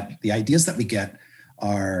adventures, that the ideas that we get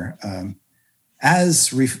are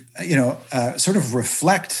sort of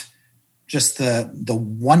reflect just the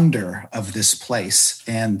wonder of this place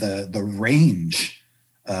and the range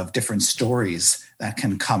of different stories that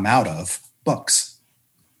can come out of books.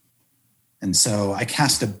 And so I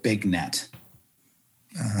cast a big net.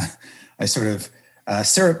 I sort of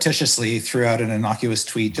surreptitiously threw out an innocuous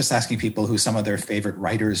tweet just asking people who some of their favorite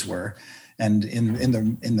writers were. And in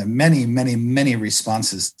the many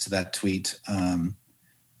responses to that tweet,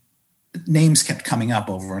 names kept coming up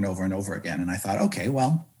over and over and over again. And I thought, okay,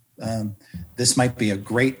 well, this might be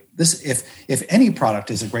if any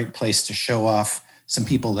product is a great place to show off some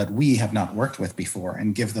people that we have not worked with before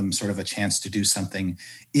and give them sort of a chance to do something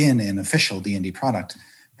in an official D&D product,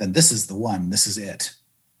 then this is the one, this is it.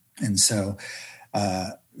 And so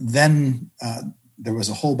then there was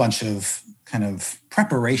a whole bunch of kind of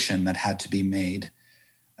preparation that had to be made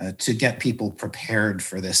to get people prepared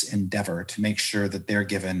for this endeavor, to make sure that they're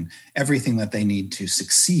given everything that they need to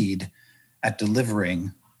succeed at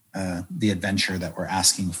delivering the adventure that we're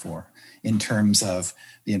asking for, in terms of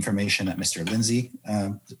the information that Mr. Lindsay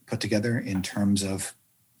put together, in terms of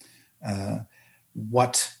how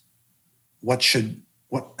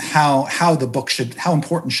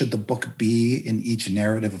important should the book be in each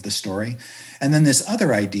narrative of the story, and then this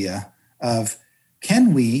other idea of,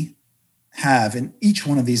 can we have in each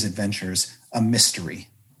one of these adventures a mystery,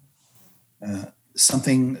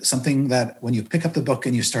 something that when you pick up the book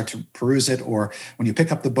and you start to peruse it, or when you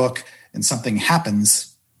pick up the book and something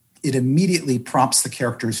happens, it immediately prompts the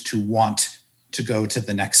characters to want to go to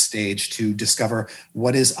the next stage, to discover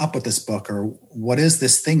what is up with this book, or what is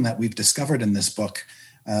this thing that we've discovered in this book.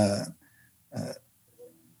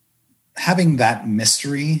 Having that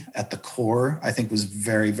mystery at the core, I think, was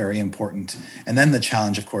very, very important. And then the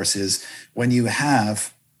challenge, of course, is when you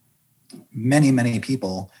have many, many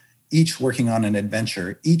people, each working on an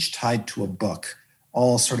adventure, each tied to a book,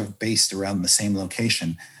 all sort of based around the same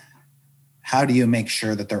location. How do you make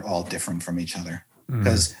sure that they're all different from each other?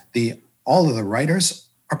 Because all of the writers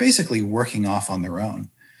are basically working off on their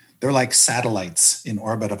own. They're like satellites in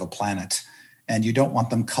orbit of a planet, and you don't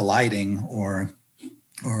want them colliding or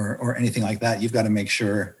anything like that. You've got to make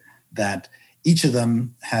sure that each of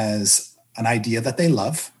them has an idea that they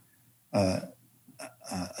love, a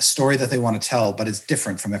story that they want to tell, but it's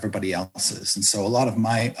different from everybody else's. And so a lot of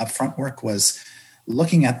my upfront work was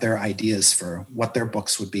looking at their ideas for what their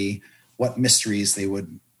books would be, what mysteries they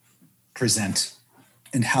would present,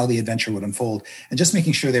 and how the adventure would unfold, and just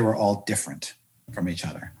making sure they were all different from each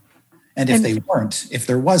other. And if they weren't, if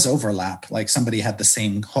there was overlap, like somebody had the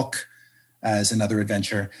same hook as another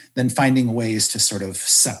adventure, then finding ways to sort of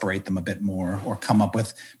separate them a bit more, or come up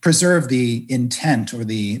with, preserve the intent or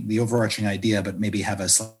the overarching idea, but maybe have a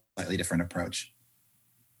slightly different approach.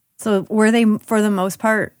 So were they, for the most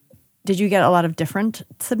part, did you get a lot of different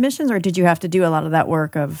submissions, or did you have to do a lot of that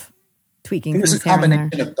work of tweaking things? It was a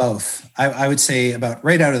combination of both. I would say about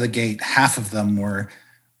right out of the gate, half of them were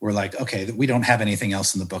like, okay, we don't have anything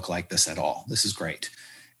else in the book like this at all. This is great.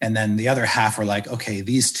 And then the other half were like, okay,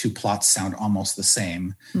 these two plots sound almost the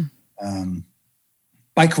same.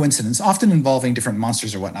 By coincidence, often involving different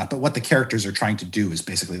monsters or whatnot, but what the characters are trying to do is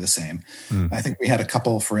basically the same. I think we had a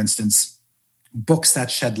couple, for instance, books that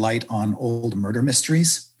shed light on old murder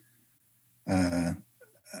mysteries that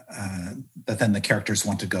then the characters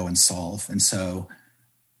want to go and solve. And so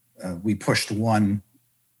we pushed one.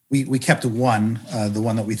 We kept one, the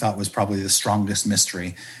one that we thought was probably the strongest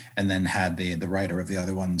mystery, and then had the writer of the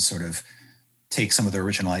other one sort of take some of the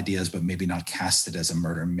original ideas, but maybe not cast it as a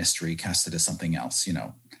murder mystery, cast it as something else,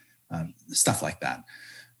 stuff like that.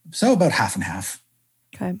 So about half and half.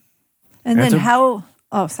 Okay. And then how,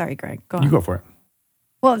 oh, sorry, Greg, go on. You go for it.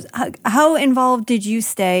 Well, how involved did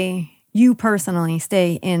you personally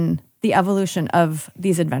stay in the evolution of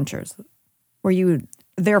these adventures? Were you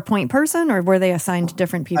their point person, or were they assigned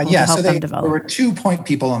different people to help them develop? There were 2 point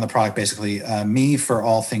people on the product, basically. Me for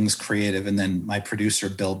all things creative, and then my producer,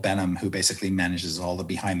 Bill Benham, who basically manages all the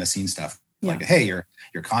behind-the-scenes stuff. Yeah. Like, hey, your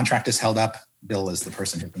contract is held up. Bill is the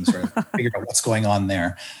person who can sort of figure out what's going on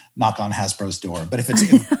there, knock on Hasbro's door. But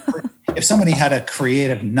if somebody had a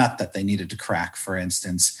creative nut that they needed to crack, for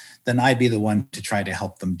instance, then I'd be the one to try to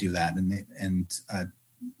help them do that. And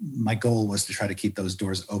my goal was to try to keep those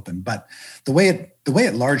doors open. But the way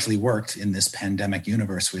it largely worked in this pandemic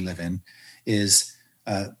universe we live in is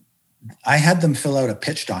I had them fill out a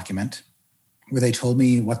pitch document where they told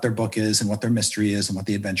me what their book is and what their mystery is and what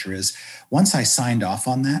the adventure is. Once I signed off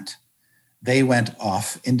on that, they went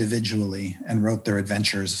off individually and wrote their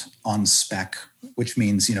adventures on spec, which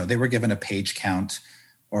means, they were given a page count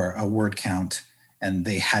or a word count, and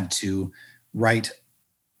they had to write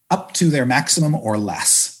up to their maximum or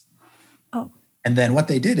less. Oh. And then what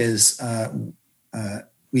they did is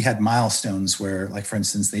we had milestones where, like, for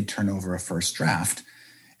instance, they'd turn over a first draft,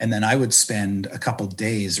 and then I would spend a couple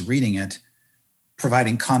days reading it,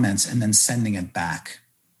 providing comments, and then sending it back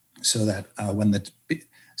so that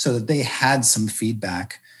so that they had some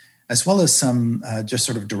feedback, as well as some just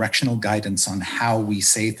sort of directional guidance on how we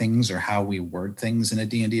say things or how we word things in a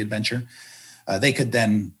D&D adventure. They could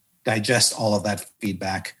then digest all of that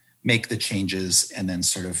feedback, make the changes, and then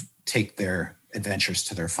sort of take their adventures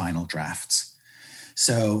to their final drafts.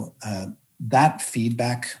 So that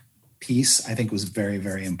feedback piece, I think, was very,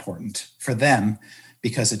 very important for them,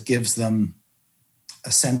 because it gives them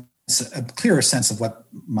a clearer sense of what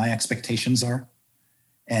my expectations are.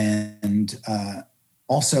 And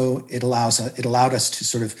also it allowed us to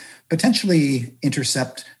sort of potentially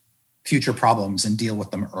intercept future problems and deal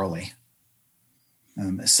with them early.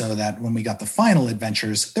 So that when we got the final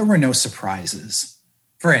adventures, there were no surprises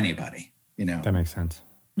for anybody, That makes sense.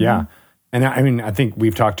 Yeah. And I think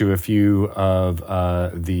we've talked to a few of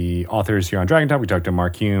the authors here on Dragon Talk. We talked to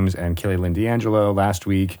Mark Humes and Kelly Lynn D'Angelo last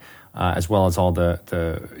week, as well as all the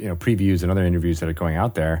previews and other interviews that are going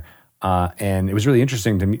out there. And it was really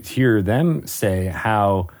interesting to hear them say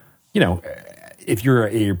how, if you're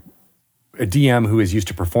a DM who is used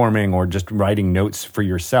to performing or just writing notes for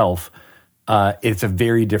yourself, it's a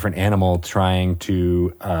very different animal trying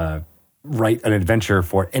to write an adventure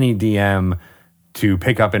for any DM to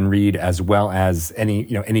pick up and read, as well as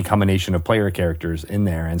any combination of player characters in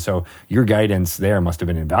there. And so your guidance there must have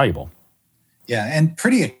been invaluable. Yeah, and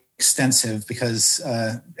pretty extensive, because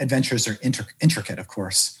adventures are intricate, of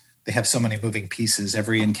course. They have so many moving pieces.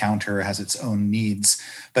 Every encounter has its own needs,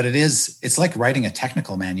 but it's like writing a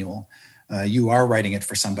technical manual. You are writing it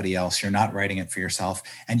for somebody else. You're not writing it for yourself.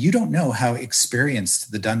 And you don't know how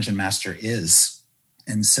experienced the dungeon master is.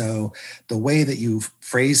 And so the way that you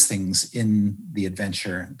phrase things in the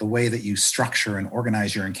adventure, the way that you structure and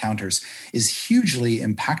organize your encounters is hugely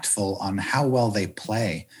impactful on how well they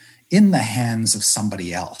play in the hands of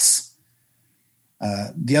somebody else.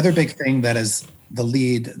 The other big thing that is the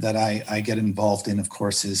lead that I get involved in, of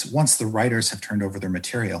course, is once the writers have turned over their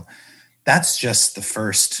material, that's just the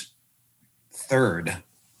first third,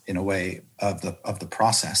 in a way, of the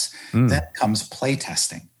process. Then comes play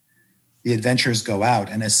testing. the adventures go out.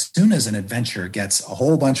 And as soon as an adventure gets a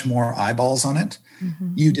whole bunch more eyeballs on it,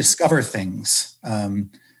 you discover things,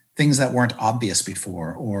 things that weren't obvious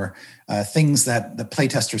before, or things that the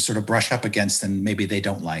playtesters sort of brush up against and maybe they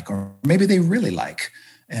don't like, or maybe they really like.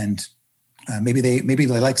 And maybe they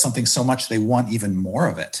like something so much they want even more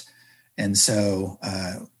of it. And so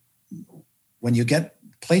when you get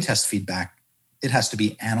playtest feedback, it has to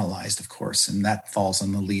be analyzed, of course, and that falls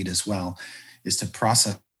on the lead as well, is to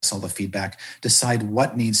process all the feedback, decide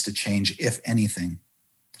what needs to change, if anything,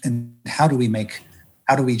 and how do we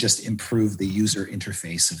just improve the user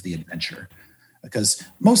interface of the adventure? Because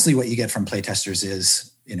mostly what you get from playtesters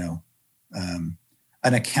is,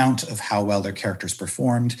 an account of how well their characters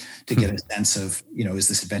performed, to get a sense of, is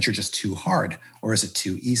this adventure just too hard, or is it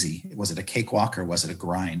too easy? Was it a cakewalk or was it a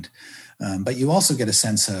grind? But you also get a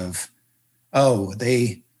sense of,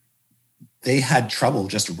 they had trouble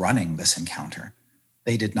just running this encounter.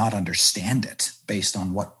 They did not understand it based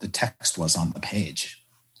on what the text was on the page.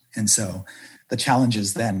 And so the challenge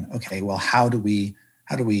is then, okay, well, how do we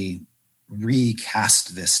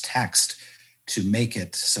recast this text to make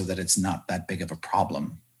it so that it's not that big of a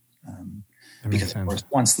problem? Because of course,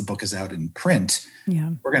 once the book is out in print,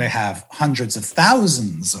 we're going to have hundreds of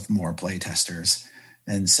thousands of more playtesters.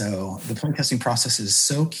 And so the playtesting process is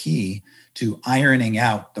so key to ironing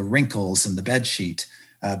out the wrinkles in the bed sheet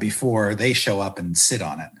before they show up and sit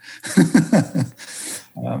on it.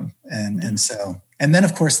 And then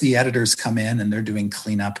of course the editors come in and they're doing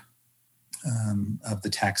cleanup of the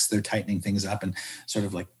text. They're tightening things up and sort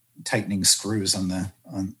of like tightening screws on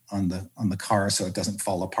the car so it doesn't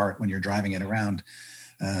fall apart when you're driving it around,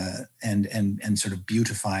 and sort of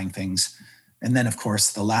beautifying things. And then of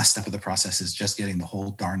course the last step of the process is just getting the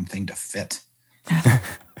whole darn thing to fit.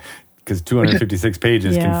 Because 256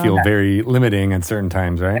 pages can feel very limiting at certain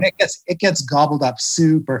times, right? And it gets gobbled up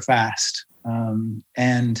super fast,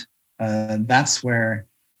 and that's where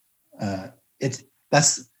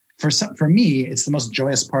for me, it's the most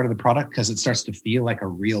joyous part of the product, because it starts to feel like a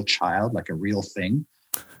real child, like a real thing.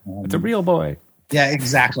 It's a real boy. Yeah,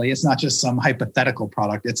 exactly. It's not just some hypothetical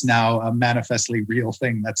product. It's now a manifestly real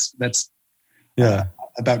thing that's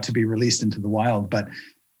about to be released into the wild. But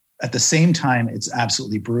at the same time, it's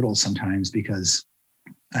absolutely brutal sometimes, because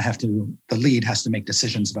the lead has to make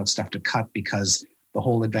decisions about stuff to cut, because the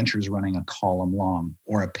whole adventure is running a column long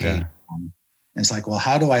or a page long. And it's like, well,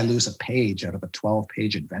 how do I lose a page out of a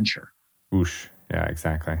 12-page adventure? Whoosh. Yeah,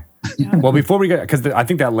 exactly. Well, before we get, because I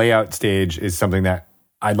think that layout stage is something that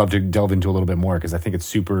I'd love to delve into a little bit more, because I think it's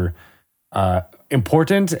super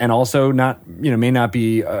important, and also may not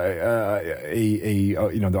be our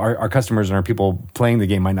customers and our people playing the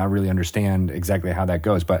game might not really understand exactly how that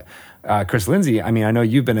goes. But Chris, Lindsay, I mean, I know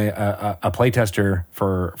you've been a playtester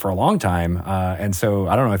for a long time, and so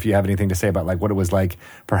I don't know if you have anything to say about like what it was like,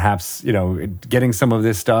 perhaps getting some of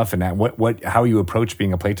this stuff, and how you approach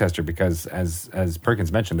being a playtester, because as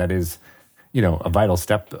Perkins mentioned, that is a vital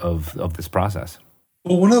step of this process.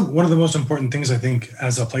 Well, one of the most important things I think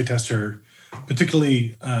as a playtester,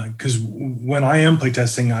 particularly because when I am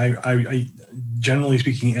playtesting, I generally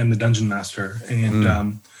speaking am the dungeon master,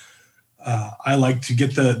 and I like to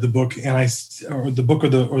get the book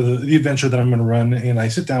or the adventure that I'm going to run, and I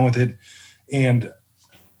sit down with it, and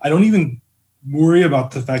I don't even worry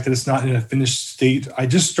about the fact that it's not in a finished state. I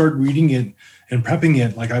just start reading it and prepping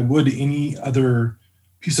it like I would any other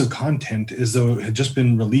piece of content, as though it had just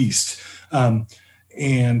been released.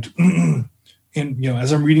 And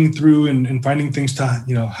as I'm reading through and finding things to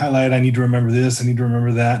highlight, I need to remember this, I need to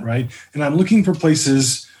remember that, right? And I'm looking for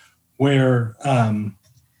places where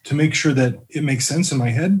to make sure that it makes sense in my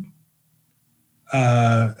head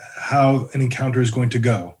how an encounter is going to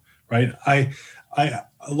go, right? I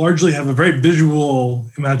largely have a very visual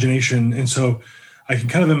imagination, and so I can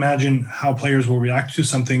kind of imagine how players will react to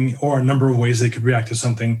something, or a number of ways they could react to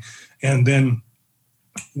something, and then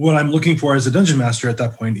what I'm looking for as a dungeon master at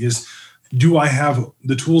that point is, do I have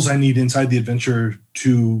the tools I need inside the adventure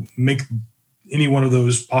to make any one of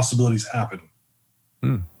those possibilities happen?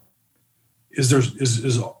 Is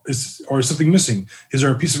something missing? Is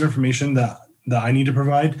there a piece of information that I need to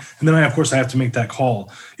provide? And then I have to make that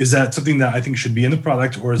call. Is that something that I think should be in the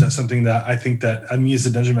product, or is that something that I think that me as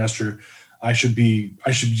a dungeon master, I should be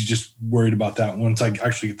just worried about that once I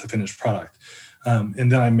actually get the finished product?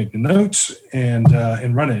 And then I make the notes and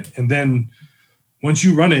run it. And then once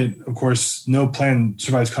you run it, of course, no plan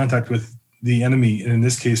survives contact with the enemy, and in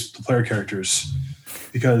this case, the player characters,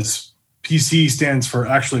 because PC stands for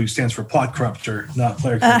plot corruptor, not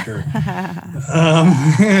player character.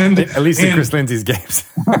 At least in Chris Lindsay's games.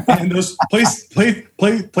 And those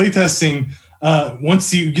play testing,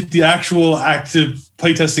 once you get the actual active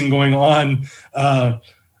playtesting going on,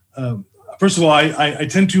 first of all, I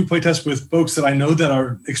tend to playtest with folks that I know that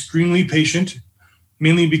are extremely patient,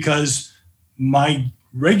 mainly because my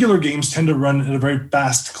regular games tend to run at a very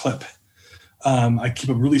fast clip. I keep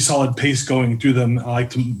a really solid pace going through them. I like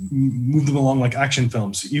to move them along like action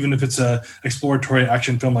films, even if it's a exploratory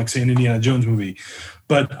action film, like say an Indiana Jones movie.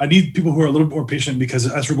 But I need people who are a little bit more patient, because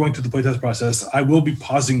as we're going through the playtest process, I will be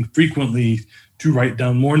pausing frequently to write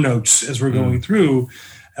down more notes as we're going through.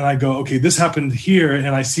 And I go, okay, this happened here, and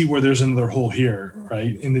I see where there's another hole here,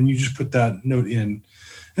 right? And then you just put that note in.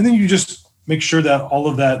 And then you just make sure that all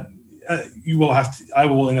of that, I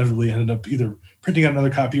will inevitably end up either printing out another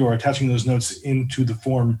copy or attaching those notes into the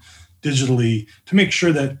form digitally to make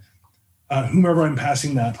sure that whomever I'm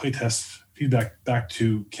passing that playtest feedback back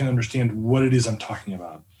to can understand what it is I'm talking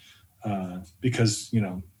about. Because,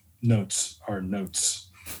 notes are notes.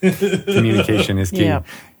 Communication is key. Yeah.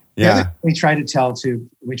 Yeah. We try to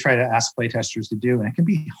ask playtesters to do, and it can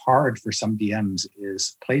be hard for some DMs,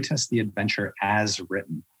 is playtest the adventure as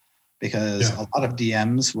written, because a lot of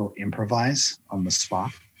DMs will improvise on the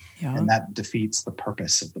spot. Yeah. And that defeats the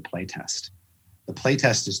purpose of the playtest. The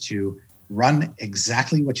playtest is to run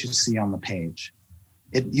exactly what you see on the page.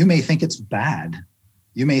 You may think it's bad,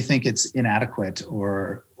 you may think it's inadequate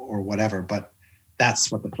or whatever, but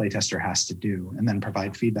that's what the playtester has to do, and then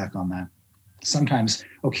provide feedback on that.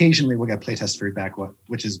 Occasionally we'll get playtest feedback,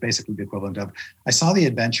 which is basically the equivalent of, I saw the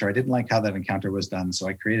adventure, I didn't like how that encounter was done, so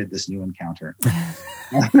I created this new encounter.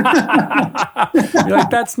 You're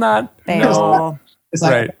like, that's not fail. It's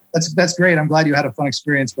like, right. That's great. I'm glad you had a fun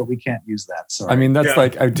experience, but we can't use that. Sorry. I mean, that's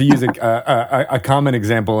like, to use a common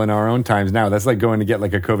example in our own times now, that's like going to get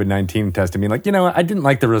like a COVID-19 test and being like, I didn't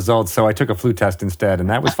like the results, so I took a flu test instead, and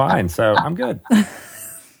that was fine, so I'm good.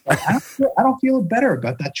 I don't feel better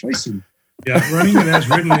about that choice. Yeah, running it as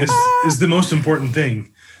written is the most important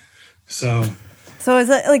thing. So is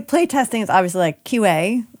it like playtesting is obviously like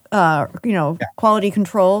QA, quality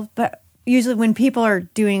control, but usually when people are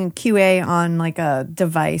doing QA on like a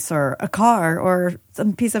device or a car or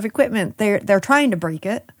some piece of equipment, they're trying to break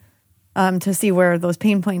it to see where those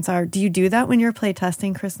pain points are. Do you do that when you're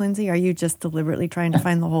playtesting, Chris Lindsay? Are you just deliberately trying to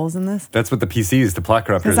find the holes in this? That's what the PCs, the plot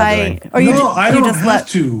corruptors are doing. Or I don't have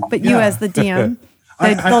to. But you as the DM,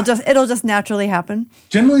 it'll just naturally happen.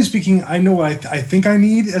 Generally speaking, I know what I think I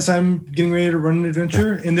need as I'm getting ready to run an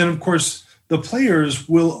adventure. And then, of course, the players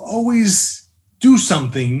will always do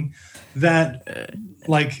something that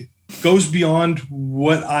goes beyond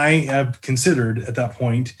what I have considered at that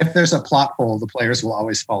point. If there's a plot hole, the players will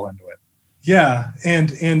always fall into it. Yeah. And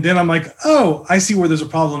then I'm like, oh, I see where there's a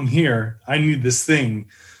problem here. I need this thing.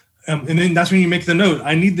 And then that's when you make the note.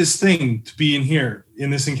 I need this thing to be in here in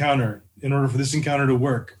this encounter in order for this encounter to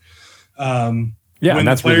work. And when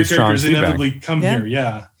that's the player really strong characters feedback. inevitably come here.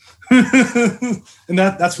 Yeah. And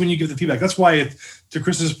that's when you give the feedback. That's why, to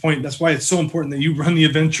Chris's point, that's why it's so important that you run the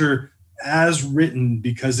adventure as written,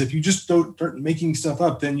 because if you just don't start making stuff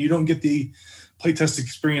up, then you don't get the playtest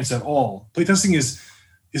experience at all. Playtesting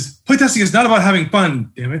is not about having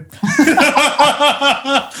fun, damn it.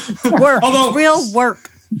 Work. Real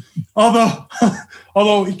work.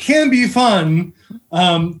 Although it can be fun,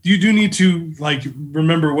 you do need to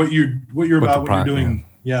remember what you're about when you're doing.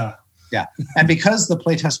 Yeah. Yeah. And because the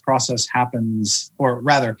playtest process happens, or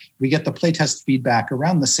rather, we get the playtest feedback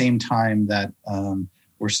around the same time that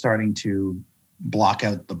we're starting to block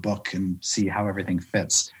out the book and see how everything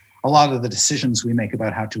fits. A lot of the decisions we make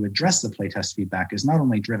about how to address the playtest feedback is not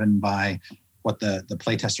only driven by what the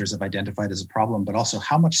playtesters have identified as a problem, but also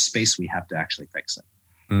how much space we have to actually fix it.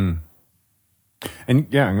 Mm.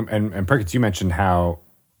 And Perkins, you mentioned how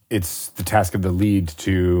it's the task of the lead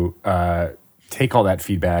to take all that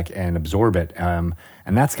feedback and absorb it. And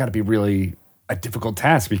that's got to be really a difficult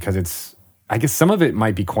task, because I guess some of it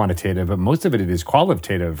might be quantitative, but most of it is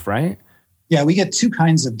qualitative, right? Yeah, we get two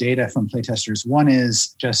kinds of data from playtesters. One is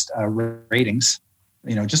just ratings.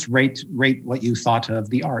 Just rate what you thought of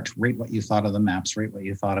the art, rate what you thought of the maps, rate what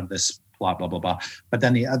you thought of this blah blah blah blah. But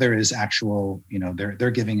then the other is actual.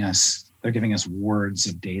 They're giving us words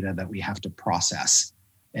of data that we have to process.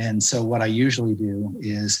 And so what I usually do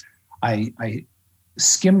is I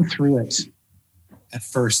skim through it at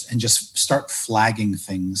first and just start flagging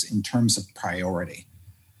things in terms of priority.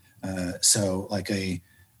 So like a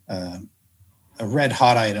red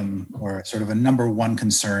hot item or sort of a number one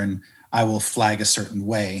concern, I will flag a certain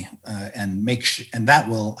way and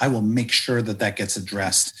I will make sure that gets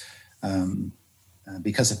addressed.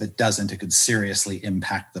 Because if it doesn't, it could seriously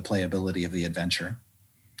impact the playability of the adventure.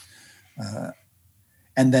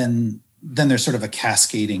 And then there's sort of a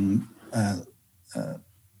cascading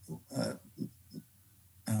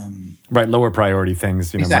right, lower priority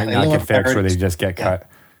things, exactly, might not get fixed, or they just get cut.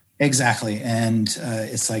 Exactly. And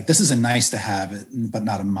it's like, this is a nice to have, but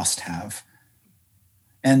not a must have.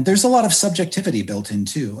 And there's a lot of subjectivity built in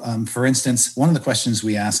too. For instance, one of the questions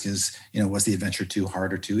we ask is, was the adventure too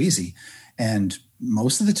hard or too easy? And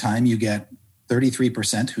most of the time you get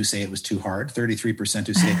 33% who say it was too hard, 33%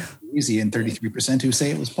 who say it was too easy, and 33% who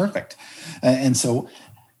say it was perfect. And so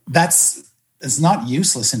it's not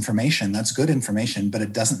useless information. That's good information, but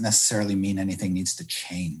it doesn't necessarily mean anything needs to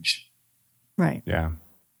change. Right. Yeah.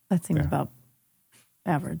 That seems about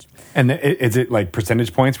average. And is it like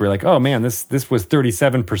percentage points where you're like, oh man, this was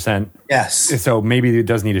 37%. Yes. So maybe it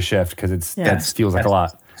does need a shift because that feels like a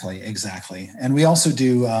lot. Exactly. And we also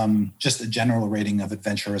do just a general rating of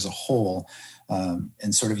adventure as a whole,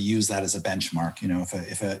 and sort of use that as a benchmark.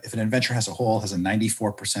 If an adventure has a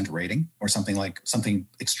 94% rating or something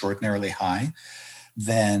extraordinarily high,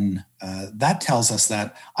 then that tells us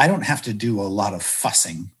that I don't have to do a lot of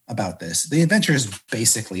fussing about this. The adventure is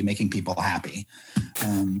basically making people happy.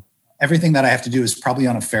 Everything that I have to do is probably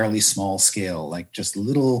on a fairly small scale, like just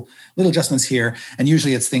little adjustments here. And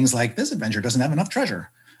usually it's things like, this adventure doesn't have enough treasure.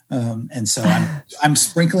 And so I'm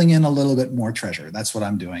sprinkling in a little bit more treasure. That's what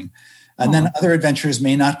I'm doing. And then other adventures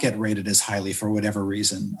may not get rated as highly for whatever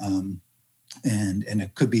reason. And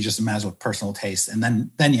it could be just a matter of personal taste. And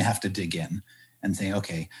then you have to dig in and think,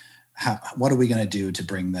 okay, what are we going to do to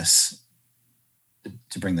bring this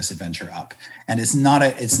adventure up? And it's not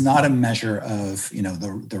a measure of,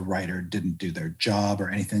 the writer didn't do their job or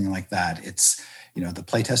anything like that. It's, the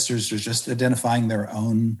playtesters are just identifying their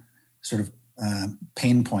own sort of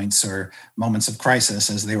pain points or moments of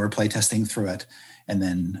crisis as they were playtesting through it. And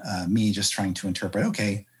then me just trying to interpret,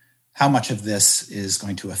 okay, how much of this is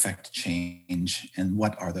going to affect change and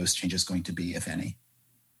what are those changes going to be, if any?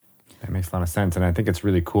 That makes a lot of sense. And I think it's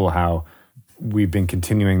really cool how we've been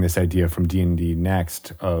continuing this idea from D&D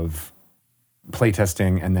Next of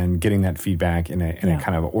playtesting and then getting that feedback in a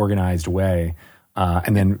kind of organized way.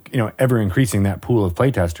 And then, ever increasing that pool of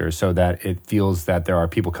playtesters so that it feels that there are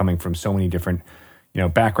people coming from so many different,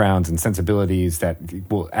 backgrounds and sensibilities that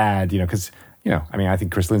will add, because, I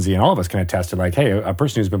think Chris, Lindsay, and all of us can attest to like, hey, a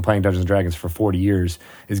person who's been playing Dungeons & Dragons for 40 years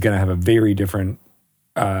is going to have a very different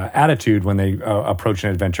attitude when they approach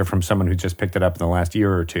an adventure from someone who just picked it up in the last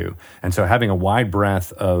year or two. And so having a wide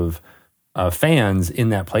breadth of fans in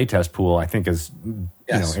that playtest pool, I think has,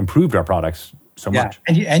 improved our products so much.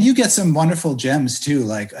 And you get some wonderful gems too.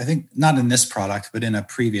 Like, I think not in this product, but in a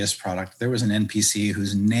previous product, there was an NPC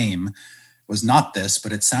whose name was not this,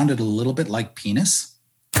 but it sounded a little bit like penis.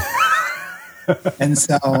 And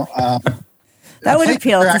so that would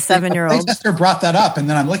appeal to 7-year-olds. The playtester brought that up, and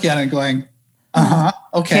then I'm looking at it and going,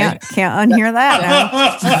 okay. Can't unhear that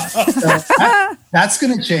now. So that's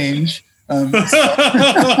going to change.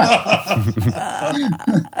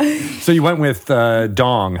 So you went with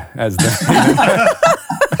Dong as the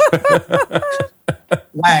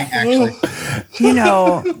Wang, actually.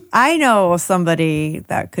 I know somebody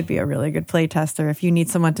that could be a really good play tester if you need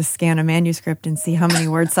someone to scan a manuscript and see how many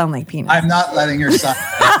words sound like penis. I'm not letting your son.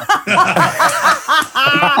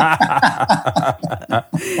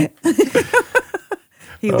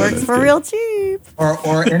 He works for real cheap.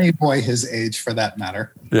 Or any boy his age, for that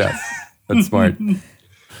matter. Yes, that's smart.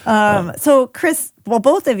 So, Chris,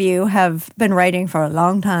 both of you have been writing for a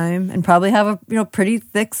long time and probably have a pretty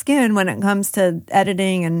thick skin when it comes to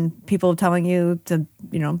editing and people telling you to,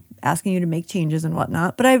 asking you to make changes and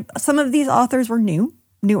whatnot. But some of these authors were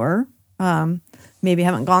newer, maybe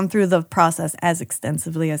haven't gone through the process as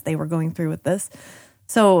extensively as they were going through with this.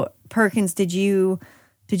 So, Perkins, did you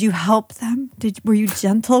help them? Were you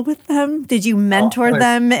gentle with them? Did you mentor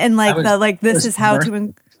them? And this is how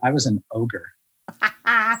to. I was an ogre.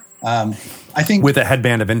 I think with a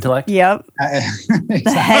headband of intellect. Yep.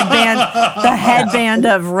 The headband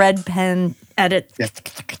of red pen edit. Yeah.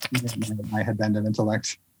 My headband of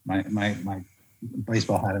intellect. My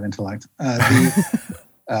baseball hat of intellect.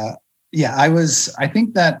 I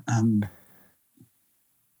think that.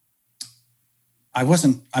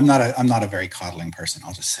 I'm not a very coddling person.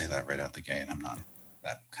 I'll just say that right out the gate. I'm not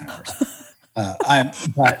that kind of person.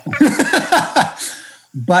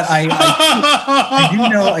 But I do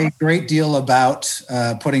know a great deal about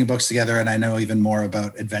putting books together, and I know even more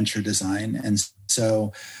about adventure design. And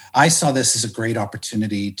so I saw this as a great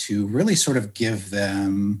opportunity to really sort of give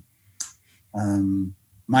them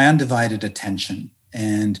my undivided attention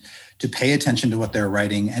and to pay attention to what they're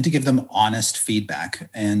writing and to give them honest feedback.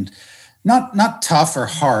 And not tough or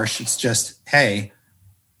harsh. It's just, hey,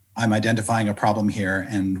 I'm identifying a problem here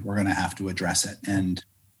and we're going to have to address it. And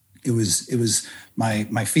it was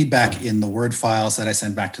my feedback in the Word files that I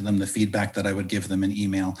sent back to them, the feedback that I would give them in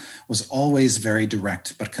email was always very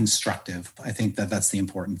direct but constructive. I think that's the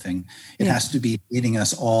important thing. It has to be leading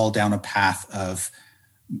us all down a path of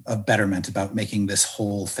betterment, about making this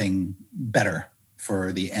whole thing better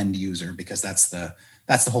for the end user, because that's the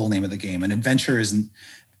whole name of the game. An adventure isn't,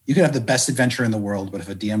 you could have the best adventure in the world, but if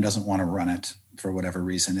a DM doesn't want to run it for whatever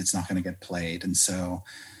reason, it's not going to get played. And so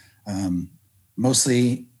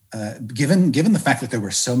mostly given the fact that there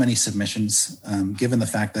were so many submissions, given the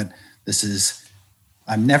fact that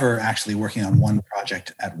I'm never actually working on one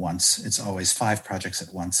project at once. It's always 5 projects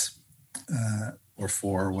at once, or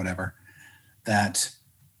 4 or whatever, that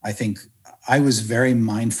I think I was very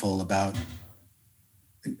mindful about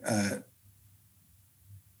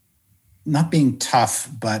not being tough,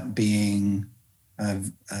 but being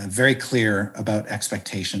very clear about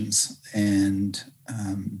expectations, and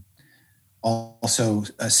also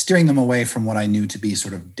steering them away from what I knew to be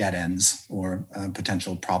sort of dead ends or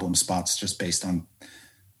potential problem spots, just based on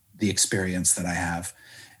the experience that I have.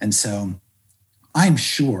 And so I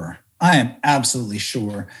am absolutely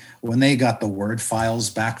sure when they got the Word files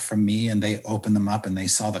back from me and they opened them up and they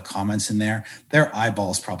saw the comments in there, their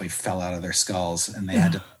eyeballs probably fell out of their skulls, and they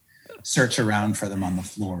had to search around for them on the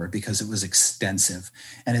floor because it was extensive.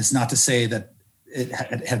 And it's not to say that it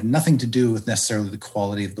had nothing to do with necessarily the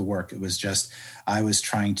quality of the work. It was just, I was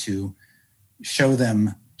trying to show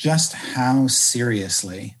them just how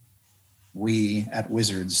seriously we at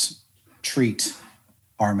Wizards treat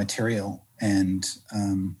our material, and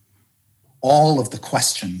all of the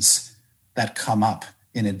questions that come up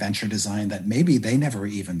in adventure design that maybe they never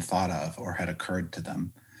even thought of or had occurred to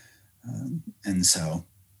them. And so,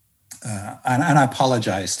 and I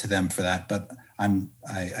apologize to them for that, but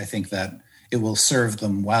I think that it will serve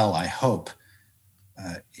them well, I hope,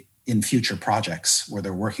 in future projects where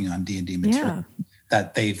they're working on D&D material,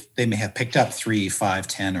 that they may have picked up 3, 5,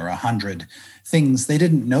 10, or 100 things they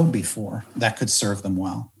didn't know before that could serve them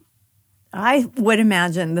well. I would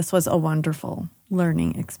imagine this was a wonderful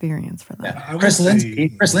learning experience for them. Yeah. Chris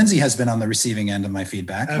Lindsay has been on the receiving end of my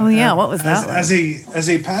feedback. What was that? As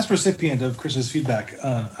a past recipient of Chris's feedback,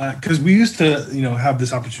 because we used to have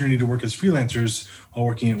this opportunity to work as freelancers while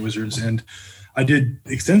working at Wizards, and I did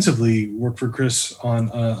extensively work for Chris on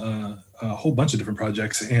a whole bunch of different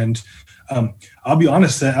projects. And I'll be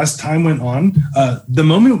honest that as time went on, the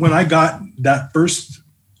moment when I got that first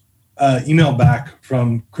email back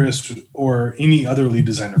from Chris or any other lead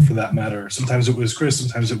designer for that matter, sometimes it was Chris,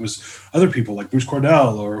 sometimes it was other people like Bruce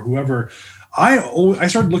Cordell or whoever, I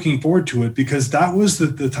started looking forward to it, because that was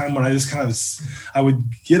the time when I just I would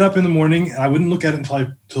get up in the morning and I wouldn't look at it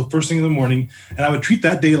until first thing in the morning, and I would treat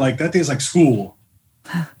that day is like school,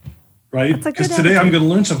 right? Because today I'm going to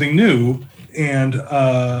learn something new, and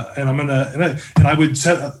I'm gonna and I would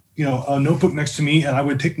set a notebook next to me, and I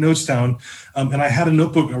would take notes down, and I had a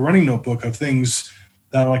running notebook of things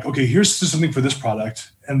that I'm like, okay, here's something for this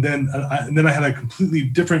product, and then I had a completely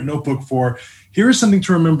different notebook for here's something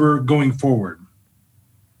to remember going forward,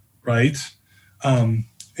 right? I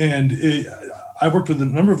worked with a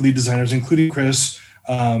number of lead designers, including Chris,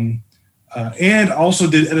 and also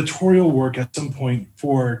did editorial work at some point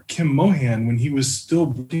for Kim Mohan when he was still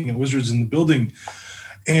working at Wizards in the building,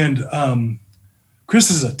 and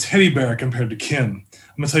Chris is a teddy bear compared to Kim.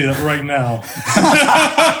 I'm gonna tell you that right now.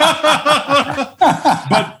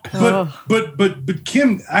 but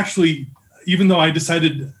Kim actually, even though I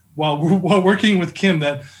decided while working with Kim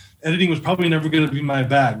that editing was probably never going to be my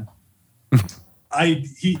bag,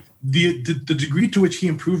 the degree to which he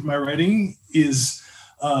improved my writing is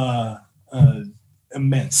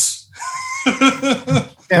immense.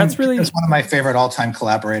 That's really one of my favorite all-time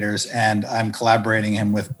collaborators, and I'm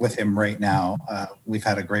collaborating with him right now. We've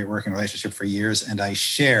had a great working relationship for years, and I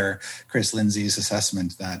share Chris Lindsay's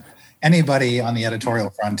assessment that anybody on the editorial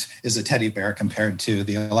front is a teddy bear compared to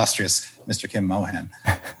the illustrious Mr. Kim Mohan.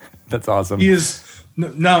 That's awesome. He is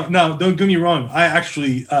no. Don't get me wrong. I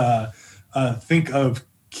actually think of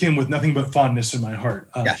Kim with nothing but fondness in my heart.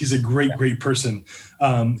 He's a great person.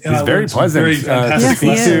 And he's very pleasant. Very fantastic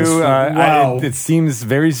wow. It seems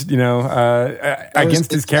very,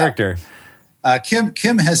 against his character.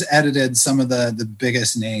 Kim has edited some of the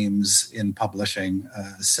biggest names in publishing,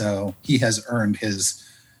 so he has earned his.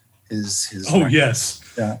 Oh yes.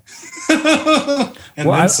 Yeah. And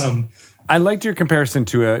then some. I liked your comparison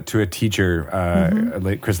to a teacher,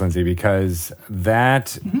 like Chris Lindsay, because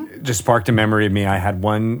that just sparked a memory of me. I had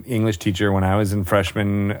one English teacher when I was in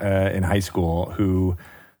freshman in high school who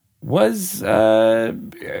was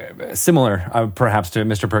similar, perhaps, to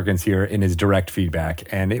Mr. Perkins here in his direct feedback.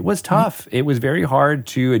 And it was tough. It was very hard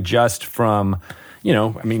to adjust from,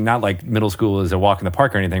 not like middle school is a walk in the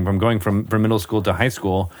park or anything. From going from middle school to high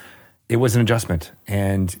school, it was an adjustment.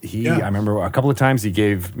 And I remember a couple of times he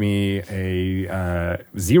gave me a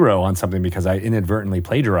 0 on something because I inadvertently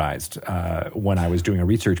plagiarized when I was doing a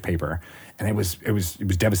research paper. And it was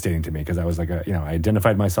devastating to me because I was like, I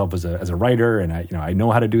identified myself as a writer, and I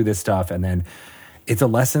know how to do this stuff. And then it's a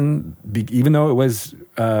lesson, even though it was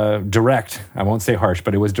direct. I won't say harsh,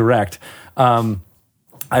 but it was direct.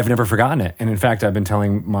 I've never forgotten it. And in fact, I've been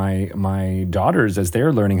telling my daughters as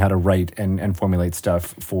they're learning how to write and formulate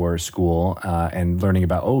stuff for school and learning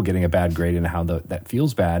about, getting a bad grade and how that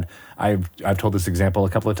feels bad. I've told this example a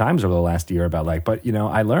couple of times over the last year about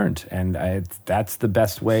I learned, and that's the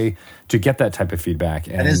best way to get that type of feedback.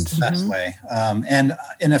 That is the best way. And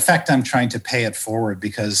in effect, I'm trying to pay it forward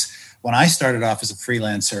because when I started off as a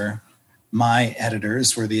freelancer, my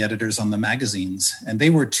editors were the editors on the magazines, and they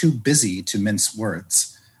were too busy to mince words.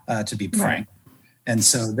 To be frank. And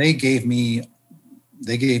so they gave me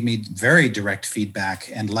very direct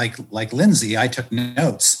feedback. And like Lindsay, I took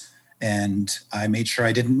notes and I made sure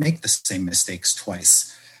I didn't make the same mistakes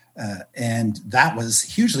twice. And that was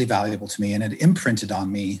hugely valuable to me, and it imprinted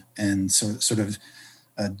on me and sort of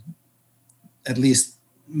at least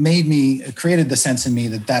created the sense in me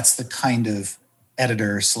that that's the kind of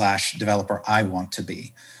editor/developer I want to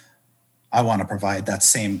be. I want to provide that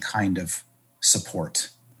same kind of support.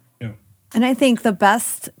 And I think the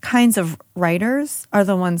best kinds of writers are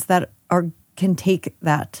the ones that can take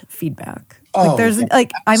that feedback.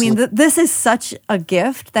 This is such a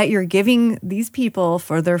gift that you're giving these people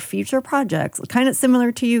for their future projects. Kind of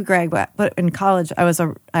similar to you, Greg, but in college I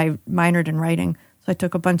minored in writing, so I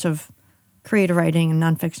took a bunch of creative writing and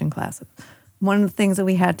nonfiction classes. One of the things that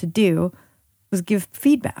we had to do was give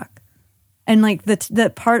feedback. And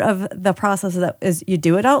the part of the process of that is you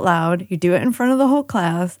do it out loud, you do it in front of the whole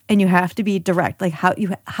class, and you have to be direct. Like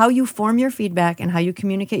how you form your feedback and how you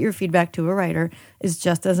communicate your feedback to a writer is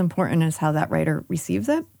just as important as how that writer receives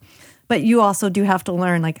it. But you also do have to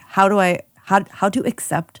learn how to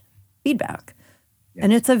accept feedback,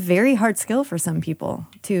 and it's a very hard skill for some people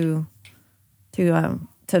to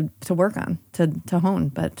work on, to hone.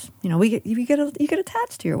 But you get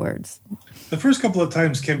attached to your words. The first couple of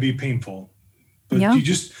times can be painful, but you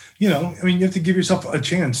just you have to give yourself a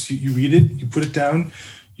chance. You read it, you put it down,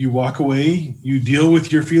 you walk away, you deal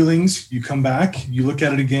with your feelings, you come back, you look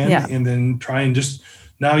at it again, and then try and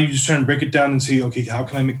try and break it down and say, okay, how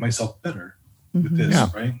can I make myself better with this,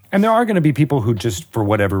 right? And there are going to be people who just, for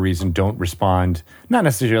whatever reason, don't respond, not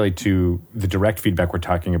necessarily to the direct feedback we're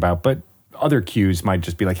talking about, but other cues might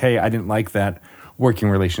just be like, hey, I didn't like that working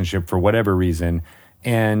relationship for whatever reason.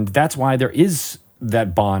 And that's why there is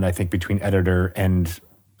that bond, I think, between editor and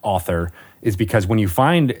author, is because when you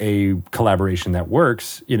find a collaboration that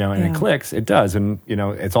works, and it clicks, it does. And,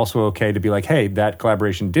 it's also okay to be like, hey, that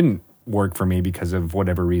collaboration didn't work for me because of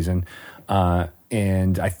whatever reason.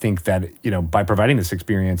 And I think that, by providing this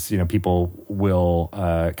experience, people will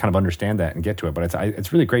kind of understand that and get to it. But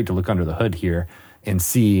it's really great to look under the hood here and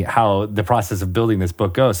see how the process of building this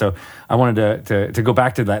book goes. So I wanted to go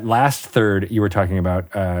back to that last third you were talking about,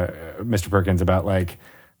 Mr. Perkins, about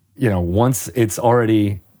once it's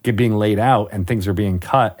already being laid out and things are being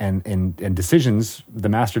cut and decisions, the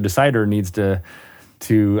master decider needs to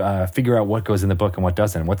figure out what goes in the book and what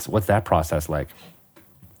doesn't. What's that process like?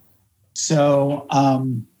 So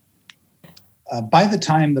by the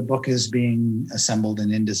time the book is being assembled in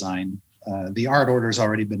InDesign, the art order has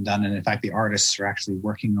already been done. And in fact, the artists are actually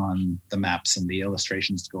working on the maps and the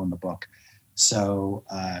illustrations to go in the book. So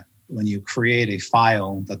when you create a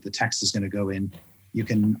file that the text is going to go in, you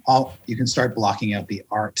can start blocking out the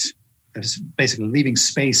art. It's basically leaving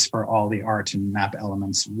space for all the art and map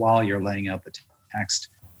elements while you're laying out the text.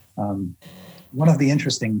 One of the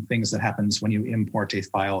interesting things that happens when you import a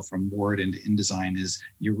file from Word into InDesign is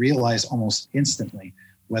you realize almost instantly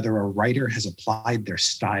whether a writer has applied their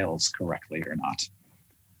styles correctly or not.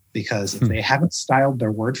 Because if they haven't styled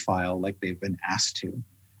their Word file like they've been asked to,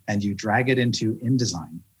 and you drag it into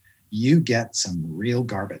InDesign, you get some real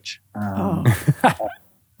garbage.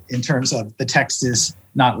 In terms of the text is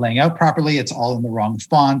not laying out properly, it's all in the wrong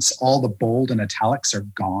fonts, all the bold and italics are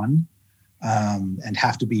gone and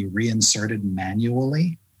have to be reinserted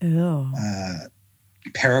manually.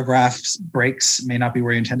 Paragraphs breaks may not be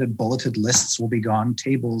where you intended. Bulleted lists will be gone.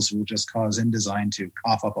 Tables will just cause InDesign to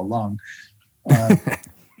cough up a lung.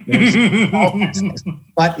 There's all kinds of things.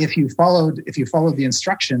 But if you followed the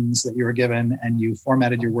instructions that you were given and you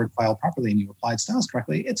formatted your Word file properly and you applied styles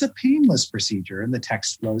correctly, it's a painless procedure, and the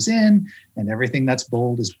text flows in, and everything that's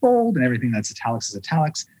bold is bold, and everything that's italics is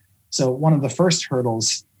italics. So one of the first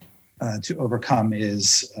hurdles to overcome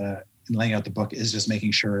is in laying out the book is just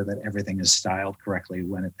making sure that everything is styled correctly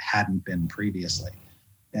when it hadn't been previously.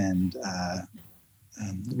 And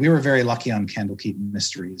we were very lucky on Candlekeep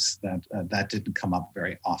Mysteries that didn't come up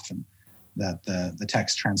very often, that the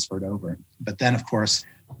text transferred over. But then, of course,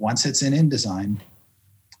 once it's in InDesign,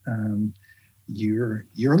 you're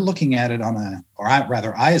looking at it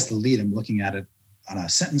I as the lead am looking at it on a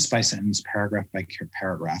sentence by sentence, paragraph by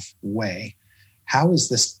paragraph way.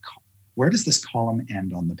 Where does this column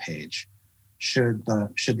end on the page? Should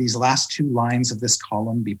these last two lines of this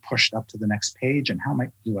column be pushed up to the next page? And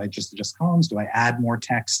do I just adjust columns? Do I add more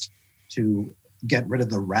text to get rid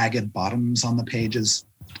of the ragged bottoms on the pages?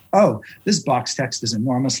 Oh, this box text is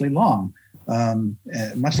enormously long,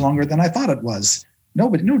 much longer than I thought it was. No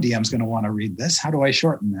DM's going to want to read this. How do I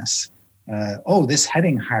shorten this? This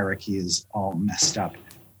heading hierarchy is all messed up.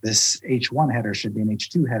 This H1 header should be an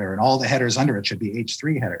H2 header, and all the headers under it should be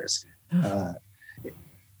H3 headers.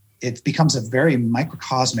 It becomes a very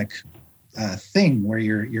microcosmic thing where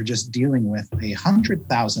you're just dealing with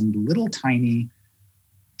 100,000 little tiny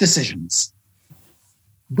decisions.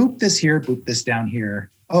 Boop this here, boop this down here.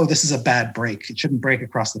 Oh, this is a bad break. It shouldn't break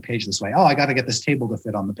across the page this way. Oh, I got to get this table to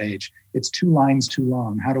fit on the page. It's 2 lines too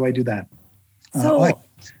long. How do I do that?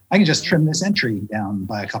 I can just trim this entry down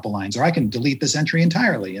by a couple lines, or I can delete this entry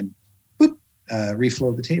entirely and boop,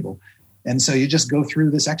 reflow the table. And so you just go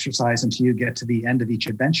through this exercise until you get to the end of each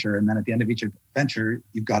adventure. And then at the end of each adventure,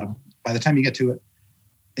 by the time you get to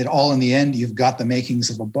it all in the end, you've got the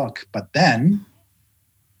makings of a book. But then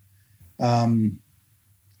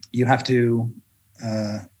you have to,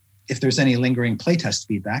 if there's any lingering playtest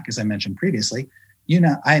feedback, as I mentioned previously,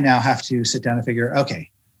 I now have to sit down and figure,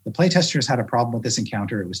 okay, the playtesters had a problem with this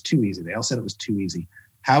encounter. It was too easy. They all said it was too easy.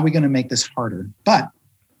 How are we going to make this harder? But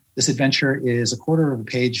this adventure is a quarter of a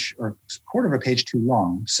page too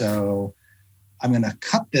long. So I'm going to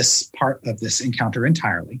cut this part of this encounter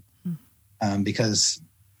entirely because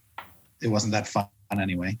it wasn't that fun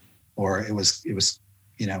anyway, or it was,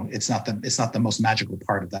 it's not the most magical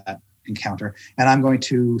part of that encounter. And I'm going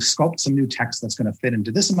to sculpt some new text that's going to fit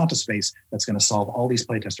into this amount of space that's going to solve all these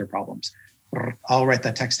playtester problems. I'll write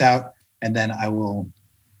that text out, and then I will,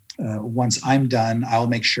 once I'm done, I'll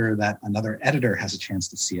make sure that another editor has a chance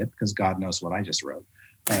to see it, because God knows what I just wrote,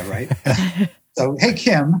 right? So, hey,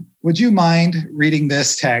 Kim, would you mind reading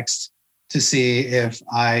this text to see if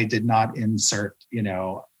I did not insert,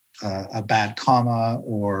 a bad comma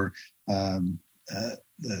or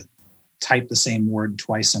type the same word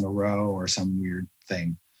twice in a row or some weird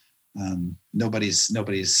thing?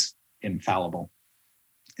 Nobody's infallible.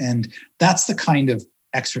 And that's the kind of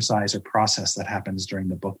exercise or process that happens during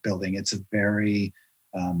the book building. It's a very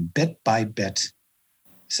bit by bit,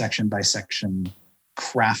 section by section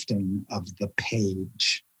crafting of the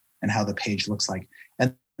page and how the page looks like.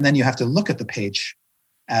 And then you have to look at the page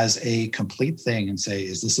as a complete thing and say,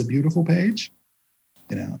 is this a beautiful page?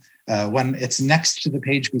 When it's next to the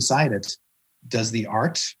page beside it, is the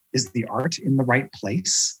art in the right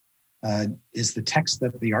place? Is the text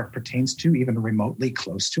that the art pertains to even remotely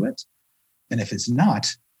close to it? And if it's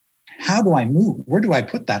not, how do I move? Where do I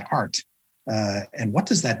put that art? And what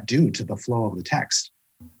does that do to the flow of the text?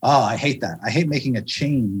 Oh, I hate that. I hate making a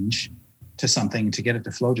change to something to get it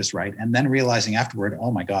to flow just right, and then realizing afterward, oh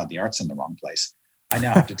my God, the art's in the wrong place. I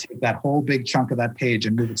now have to take that whole big chunk of that page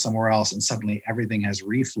and move it somewhere else, and suddenly everything has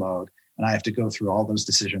reflowed, and I have to go through all those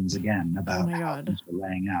decisions again about how things are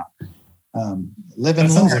laying out. Live and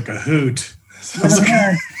that sounds learn. like a hoot.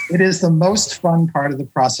 It is the most fun part of the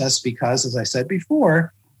process because, as I said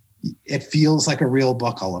before, it feels like a real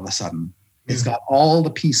book all of a sudden. It's got all the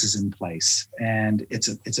pieces in place, and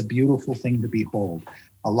it's a beautiful thing to behold.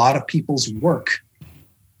 A lot of people's work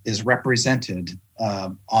is represented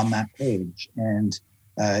on that page, and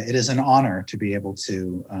it is an honor to be able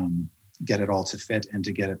to get it all to fit and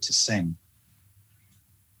to get it to sing.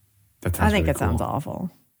 I think it sounds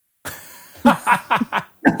awful.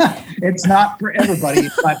 It's not for everybody,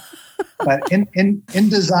 but in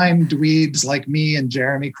design dweebs like me and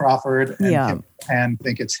Jeremy Crawford and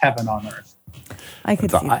think it's heaven on earth. I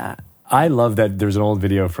could see that. I love that there's an old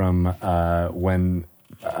video from when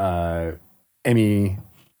Emmy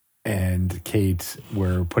and Kate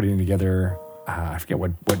were putting together, I forget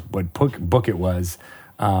what book it was,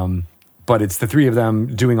 but it's the three of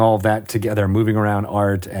them doing all of that together, moving around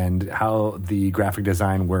art and how the graphic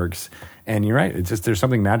design works. And you're right. It's just, there's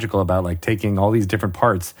something magical about like taking all these different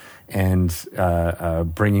parts and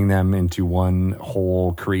bringing them into one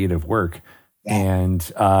whole creative work. Yeah.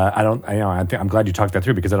 And I'm glad you talked that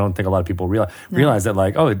through, because I don't think a lot of people realize that,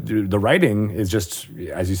 like, oh, the writing is just,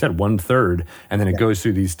 as you said, 1/3, and then it goes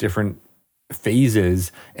through these different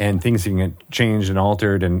phases, and things can get changed and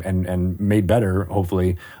altered and made better,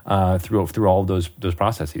 hopefully, through all of those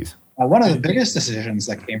processes. One of the biggest decisions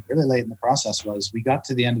that came really late in the process was we got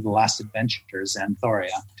to the end of the last adventure,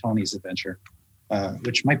 Xanthoria, Tony's adventure,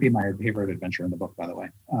 which might be my favorite adventure in the book, by the way.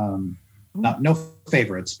 No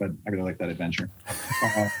favorites, but I really like that adventure.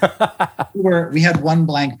 We had one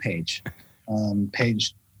blank page,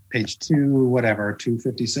 page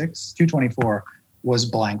 224 was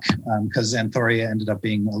blank, because Xanthoria ended up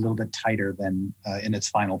being a little bit tighter than in its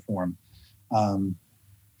final form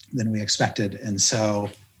than we expected, and so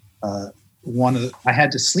I had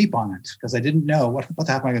to sleep on it because I didn't know what the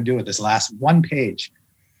heck am I going to do with this last one page.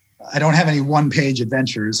 I don't have any one-page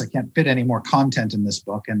adventures. I can't fit any more content in this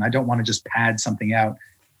book, and I don't want to just pad something out,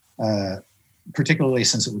 particularly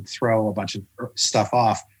since it would throw a bunch of stuff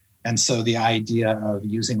off. And so the idea of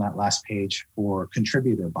using that last page for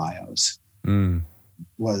contributor bios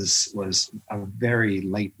was a very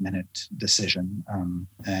late-minute decision,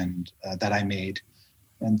 and that I made.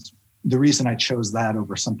 And the reason I chose that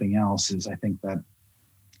over something else is I think that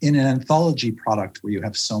in an anthology product where you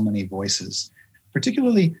have so many voices,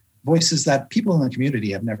 particularly voices that people in the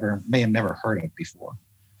community may have never heard of before,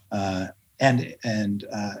 and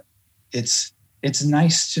it's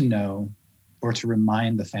nice to know, or to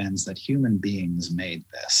remind the fans, that human beings made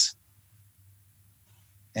this,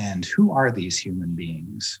 and who are these human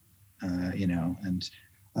beings, And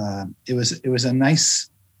it was a nice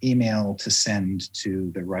email to send to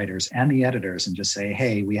the writers and the editors and just say,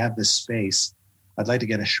 hey, we have this space. I'd like to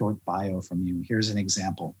get a short bio from you. Here's an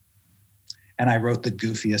example. And I wrote the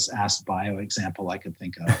goofiest ass bio example I could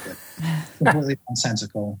think of, but completely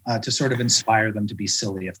nonsensical, to sort of inspire them to be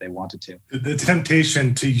silly if they wanted to. The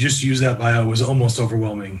temptation to just use that bio was almost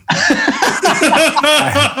overwhelming.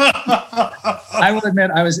 I will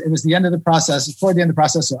admit, it was the end of the process, toward the end of the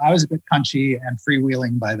process, so I was a bit punchy and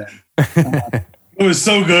freewheeling by then. It was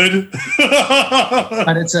so good.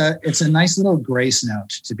 But it's a nice little grace note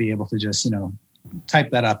to be able to just,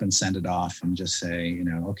 type that up and send it off and just say,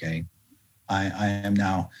 okay, I am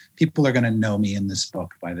now, people are going to know me in this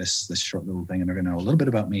book by this short little thing, and they're going to know a little bit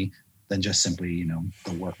about me than just simply,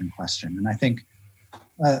 the work in question. And I think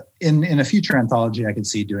in a future anthology, I could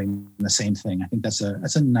see doing the same thing. I think that's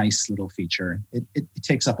a nice little feature. It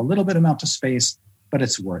takes up a little bit amount of space, but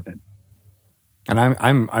it's worth it. And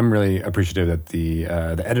I'm really appreciative that the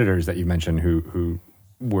editors that you mentioned who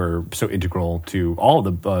were so integral to all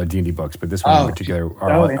the D&D books, but this one in particular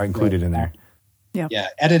are included in there. Yeah.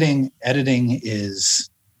 Editing is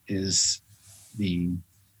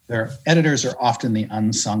their editors are often the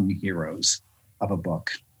unsung heroes of a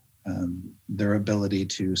book. Their ability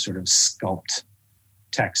to sort of sculpt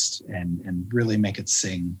text and really make it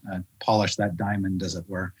sing, polish that diamond, as it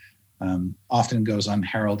were, often goes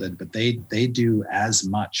unheralded, but they do as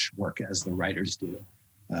much work as the writers do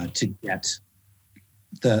to get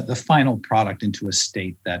the final product into a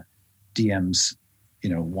state that DMs,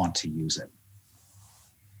 want to use it.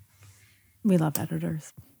 We love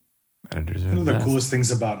editors. Editors are one of the coolest things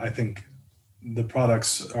about, I think, the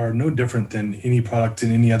products are no different than any product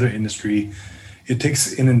in any other industry. It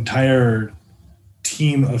takes an entire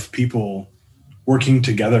team of people working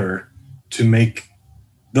together to make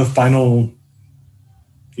the final,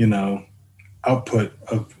 output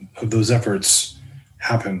of those efforts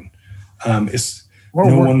happen. It's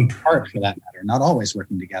no one part for that matter. Not always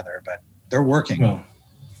working together, but they're working. Well,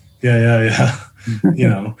 yeah.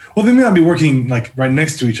 Well, they may not be working like right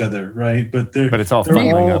next to each other, right? But it's all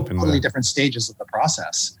following up in totally different stages of the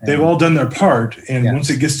process. They've all done their part, and once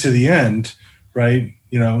it gets to the end, right?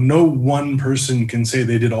 No one person can say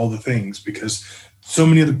they did all the things, because so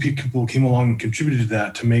many other people came along and contributed to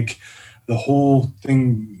that to make the whole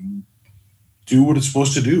thing do what it's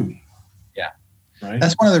supposed to do. Yeah, right.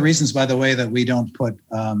 That's one of the reasons, by the way, that we don't put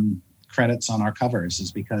credits on our covers,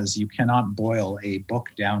 is because you cannot boil a book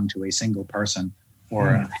down to a single person or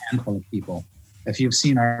a handful of people. If you've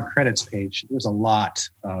seen our credits page, there's a lot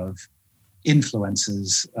of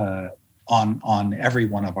influences on every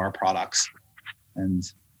one of our products, and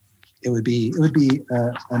it would be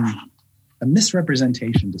a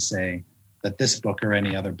misrepresentation to say that this book or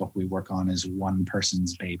any other book we work on is one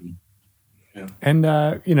person's baby. Yeah. And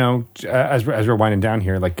as we're winding down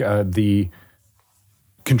here, like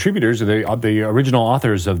contributors or the original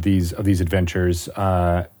authors of these adventures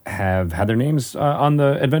have had their names on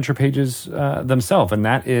the adventure pages themselves, and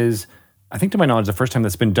that is, I think to my knowledge, the first time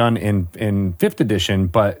that's been done in 5th edition,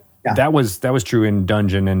 but that was true in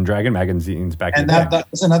Dungeon and Dragon magazines back in the day. And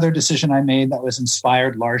that was another decision I made that was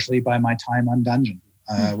inspired largely by my time on Dungeon.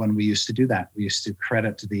 When we used to do that, we used to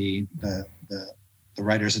credit the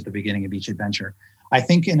writers at the beginning of each adventure. I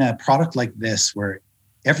think in a product like this, where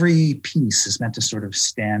every piece is meant to sort of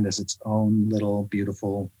stand as its own little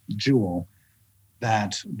beautiful jewel,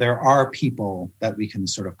 that there are people that we can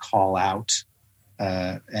sort of call out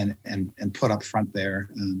and put up front there,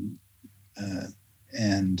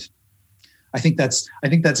 and I think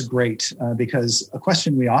that's great because a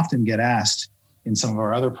question we often get asked in some of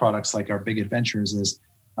our other products, like our big adventures, is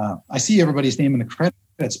I see everybody's name in the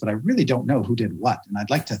credits, but I really don't know who did what, and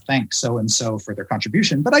I'd like to thank so and so for their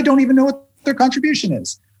contribution, but I don't even know what their contribution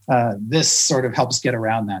is. This sort of helps get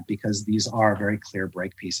around that because these are very clear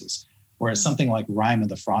break pieces. Whereas something like Rime of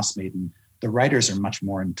the Frost Maiden, the writers are much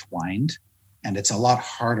more entwined, and it's a lot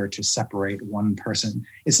harder to separate one person.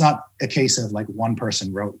 It's not a case of like one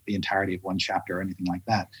person wrote the entirety of one chapter or anything like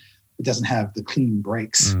that. It doesn't have the clean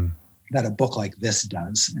breaks that a book like this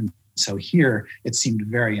does. And so here it seemed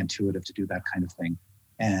very intuitive to do that kind of thing.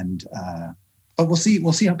 And but we'll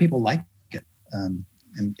see how people like it. And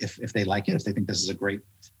if they like it, if they think this is a great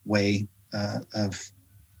way of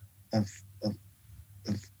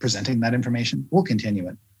presenting that information, we'll continue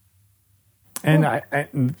it.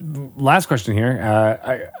 And last question here.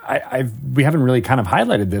 We haven't really kind of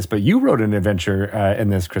highlighted this, but you wrote an adventure in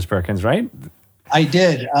this, Chris Perkins, right? I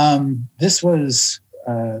did. This was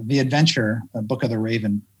the adventure, Book of the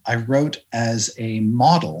Raven. I wrote as a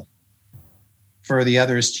model for the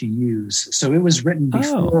others to use. So it was written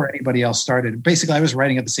before anybody else started. Basically, I was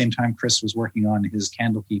writing at the same time Chris was working on his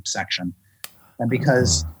Candlekeep section. And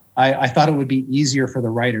because I thought it would be easier for the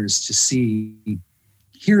writers to see,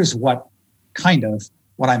 here's what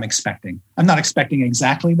I'm expecting. I'm not expecting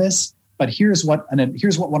exactly this, but here's what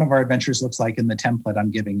one of our adventures looks like in the template I'm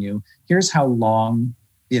giving you. Here's how long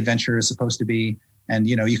the adventure is supposed to be. And,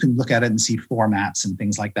 you can look at it and see formats and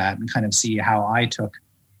things like that and kind of see how I took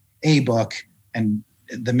a book and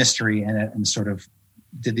the mystery in it and sort of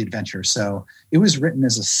did the adventure. So it was written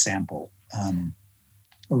as a sample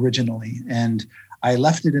originally. And I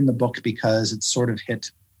left it in the book because it sort of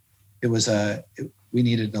hit, we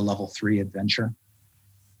needed a level 3 adventure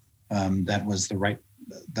that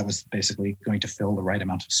was basically going to fill the right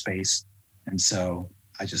amount of space. And so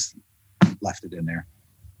I just left it in there.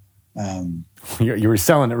 You were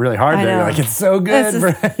selling it really hard there. You're like, it's so good.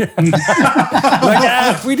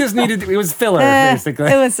 We just needed, it was filler, basically.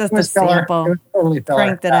 It was just a sample. It was totally filler.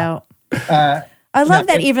 Cranked it out. I love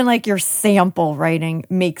that even like your sample writing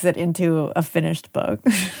makes it into a finished book.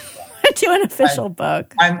 To an official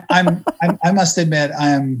book. I must admit,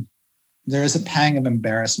 there is a pang of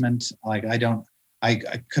embarrassment. Like I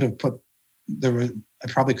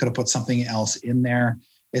probably could have put something else in there.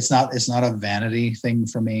 It's not a vanity thing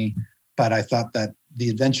for me, but I thought that the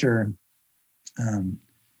adventure,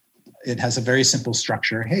 it has a very simple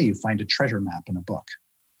structure. Hey, you find a treasure map in a book,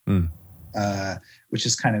 which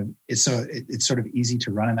is kind of, it's sort of easy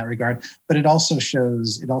to run in that regard. But it also showed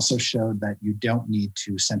that you don't need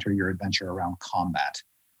to center your adventure around combat.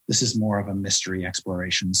 This is more of a mystery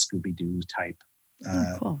exploration, Scooby-Doo type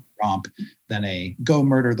romp than a go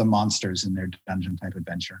murder the monsters in their dungeon type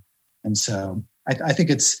adventure. And so I think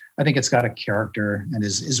it's got a character and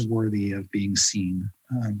is worthy of being seen.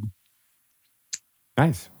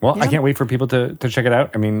 Nice. Well, I can't wait for people to check it out.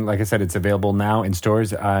 I mean, like I said, it's available now in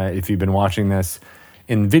stores. If you've been watching this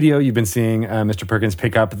in video, you've been seeing Mr. Perkins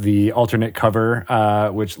pick up the alternate cover,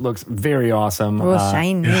 which looks very awesome. Oh,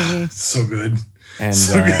 shiny. Yeah, so good. And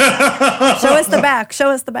so good. Show us the back. Show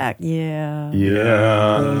us the back. Yeah.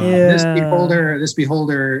 This beholder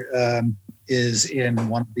is in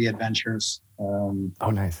one of the adventures.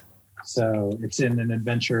 Nice. So it's in an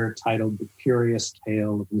adventure titled The Curious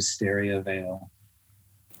Tale of Wisteria Vale.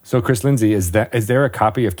 So Chris, Lindsay, is there a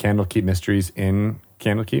copy of Candlekeep Mysteries in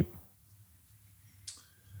Candlekeep?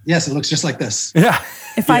 Yes, it looks just like this. Yeah.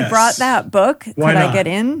 If I brought that book, could I get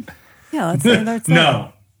in? Yeah, let's say that's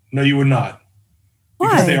No, you would not.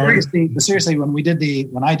 Why? Seriously,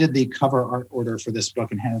 when I did the cover art order for this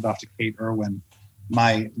book and handed it off to Kate Irwin,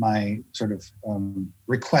 my sort of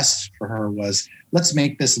request for her was, let's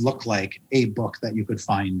make this look like a book that you could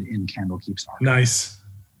find in Candlekeep's art. Nice.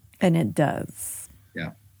 And it does.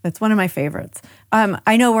 Yeah. It's one of my favorites.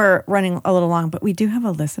 I know we're running a little long, but we do have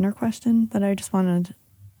a listener question that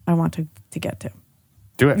I want to get to.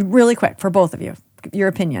 Do it. Really quick for both of you. Your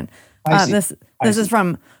opinion. This is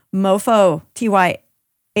from Mofo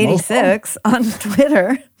TY86 on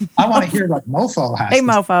Twitter. I want to hear what Mofo has. Hey,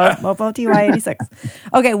 Mofo TY86.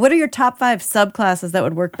 Okay, what are your top 5 subclasses that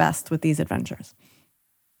would work best with these adventures?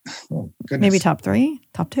 Oh, goodness. Maybe top 3,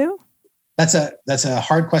 top 2? That's a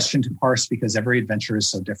hard question to parse because every adventure is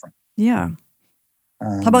so different. Yeah.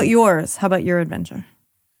 How about yours? How about your adventure?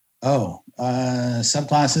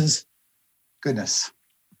 Subclasses. Goodness.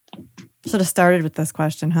 Should have started with this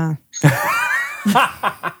question, huh?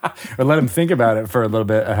 Or let him think about it for a little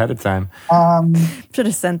bit ahead of time. Should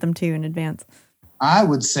have sent them to you in advance. I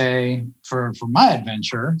would say for my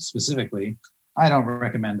adventure specifically, I don't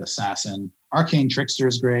recommend Assassin. Arcane Trickster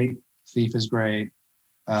is great. Thief is great.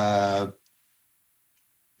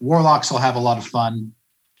 Warlocks will have a lot of fun.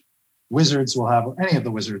 Wizards will have, any of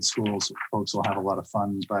the wizard schools folks will have a lot of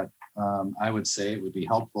fun, but I would say it would be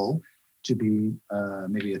helpful to be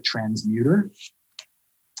maybe a transmuter.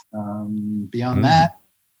 Beyond that.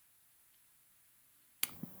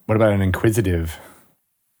 What about an inquisitive?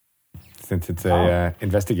 Since it's a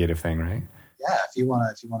investigative thing, right? Yeah, if you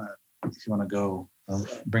want to go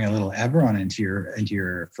bring a little Eberron into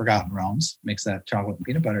your Forgotten Realms, mix that chocolate and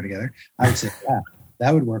peanut butter together, I would say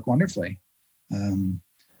that would work wonderfully.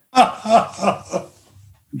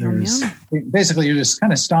 Basically you're just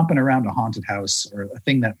kind of stomping around a haunted house or a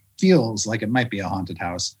thing that feels like it might be a haunted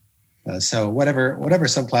house. So whatever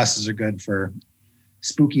subclasses are good for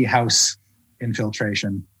spooky house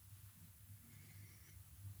infiltration.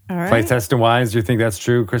 All right. Playtest and wise, do you think that's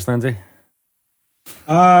true, Chris Lindsay?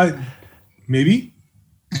 Maybe.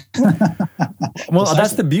 Well,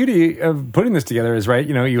 that's the beauty of putting this together is, right,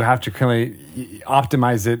 you have to kind of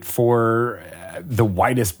optimize it for the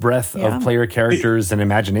widest breadth of player characters and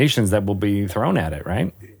imaginations that will be thrown at it,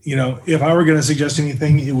 right? If I were going to suggest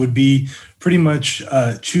anything, it would be pretty much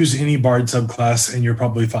choose any bard subclass and you're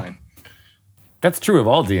probably fine. That's true of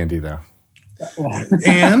all D&D, though.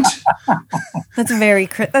 And that's a very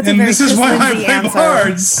and this is why I play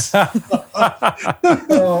bards.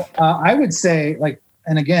 So I would say,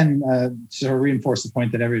 and again, to reinforce the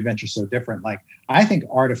point that every adventure is so different, I think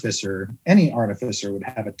any artificer would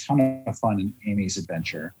have a ton of fun in Amy's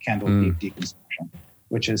adventure, Candlekeep Deconstruction,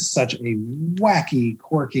 which is such a wacky,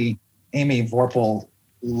 quirky, Amy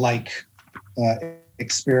Vorpal-like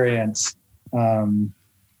experience. And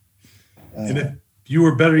if you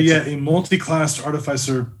were better yet, a multi-classed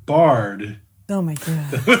artificer bard. Oh my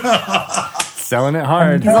God. Selling it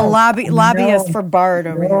hard. He's a lobbyist for bard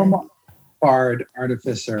over here. Bard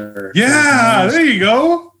artificer. Yeah, there you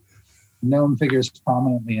go. Gnome figures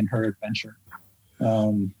prominently in her adventure.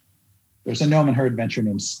 There's a gnome in her adventure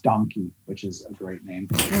named Stonky, which is a great name.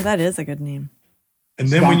 Well, that is a good name. And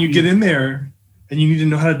then when you get in there and you need to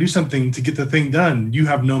know how to do something to get the thing done, you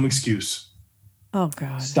have no excuse. Oh,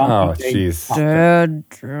 God. Jeez. Dead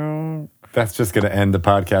joke. That's just going to end the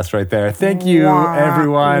podcast right there. Thank you,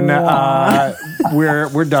 everyone.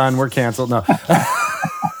 We're done. We're canceled. No.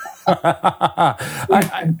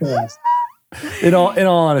 In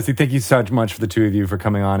all honesty, thank you so much for the two of you for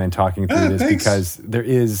coming on and talking through this, thanks. because there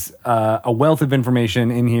is a wealth of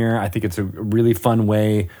information in here. I think it's a really fun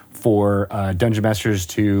way for dungeon masters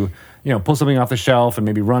to pull something off the shelf and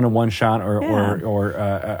maybe run a one shot or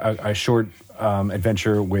a short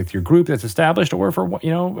adventure with your group that's established, or for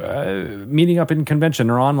meeting up in convention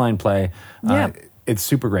or online play. It's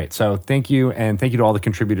super great. So thank you, and thank you to all the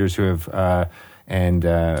contributors who have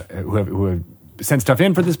who have sent stuff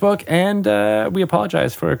in for this book, and we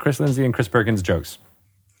apologize for Chris Lindsay and Chris Perkins' jokes.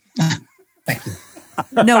 Thank you.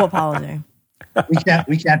 No apology. We can't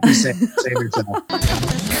be saviors enough.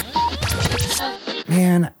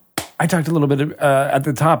 Man, I talked a little bit at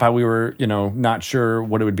the top how we were, not sure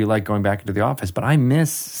what it would be like going back into the office, but I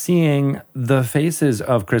miss seeing the faces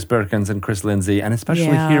of Chris Perkins and Chris Lindsay, and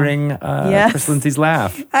especially hearing Chris Lindsay's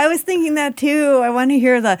laugh. I was thinking that too. I want to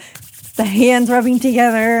hear the hands rubbing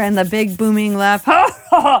together and the big booming laugh.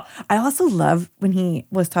 I also love when he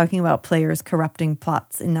was talking about players corrupting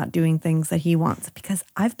plots and not doing things that he wants, because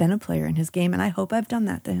I've been a player in his game and I hope I've done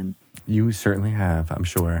that to him. You certainly have, I'm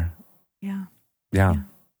sure. Yeah.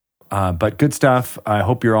 But good stuff. I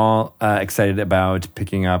hope you're all excited about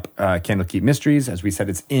picking up Candlekeep Mysteries. As we said,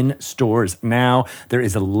 it's in stores now. There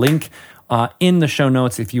is a link in the show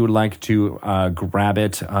notes if you would like to grab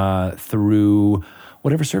it through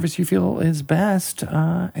whatever service you feel is best.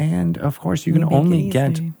 And of course, you can only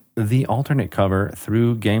get the alternate cover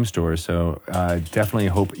through Game Store. So definitely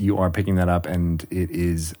hope you are picking that up, and it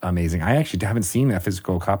is amazing. I actually haven't seen a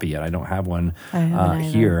physical copy yet. I don't have one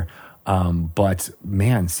here. But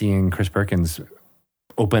man, seeing Chris Perkins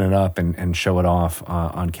open it up and show it off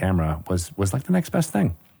on camera was like the next best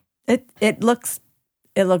thing. It looks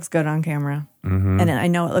good on camera, and I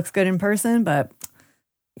know it looks good in person, but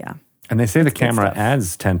yeah. And they say the camera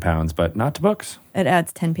adds 10 pounds, but not to books. It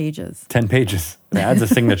adds 10 pages. 10 pages. It adds a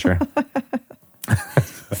signature.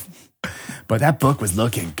 But that book was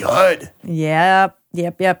looking good. Yep.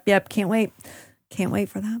 Can't wait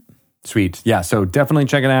for that. Sweet. Yeah, so definitely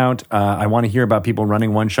check it out. I want to hear about people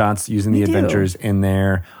running one-shots using the adventures in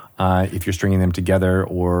there. If you're stringing them together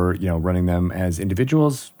or, running them as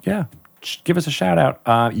individuals, give us a shout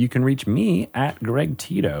out. You can reach me at Greg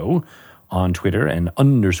Tito on Twitter and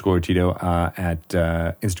 _Tito at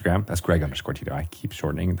Instagram. That's Greg _Tito. I keep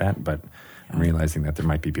shortening that, but I'm realizing that there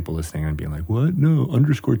might be people listening and being like, what? No,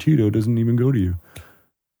 _Tito doesn't even go to you.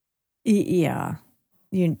 Yeah.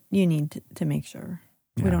 You need to make sure.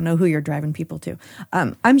 Yeah. We don't know who you're driving people to.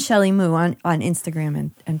 I'm Shelly Moo on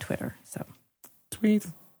Instagram and Twitter. So sweet.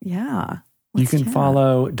 Yeah. You can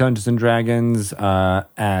follow Dungeons and Dragons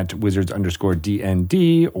at Wizards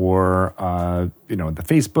 _DND or the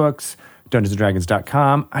Facebooks,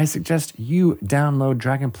 DungeonsandDragons.com. I suggest you download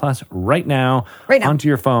Dragon Plus right now onto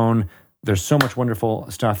your phone. There's so much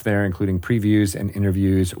wonderful stuff there, including previews and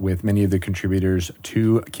interviews with many of the contributors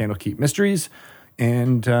to Candlekeep Mysteries.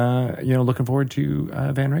 And, looking forward to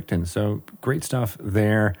Van Richten. So great stuff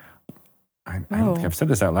there. I don't think I've said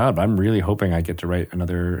this out loud, but I'm really hoping I get to write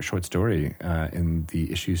another short story in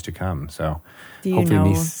the issues to come. So hopefully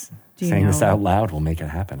me saying this out loud will make it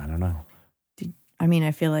happen. I don't know.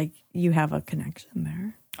 I feel like you have a connection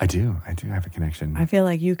there. I do have a connection. I feel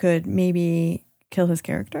like you could maybe kill his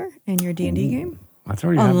character in your D&D game. That's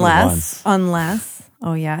already happened once. Unless,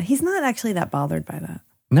 he's not actually that bothered by that.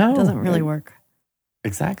 No. It doesn't really work.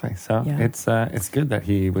 Exactly. So it's good that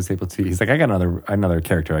he was able to. He's like, I got another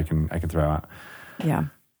character I can throw out. Yeah.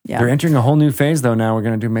 Yeah. They're entering a whole new phase though. Now we're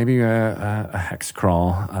going to do maybe a hex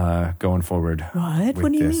crawl going forward. What?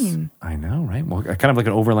 What do you mean? I know, right? Well, kind of like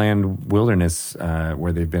an overland wilderness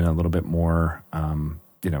where they've been a little bit more,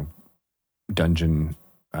 dungeon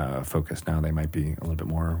focused. Now they might be a little bit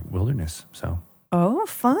more wilderness. So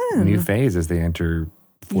fun. A new phase as they enter.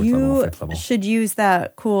 You should use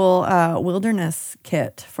that cool wilderness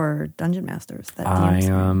kit for Dungeon Masters. I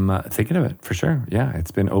am thinking of it for sure. Yeah,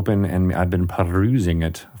 it's been open and I've been perusing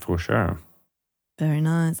it for sure. Very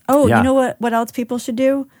nice. Oh, You know what else people should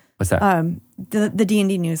do? What's that? The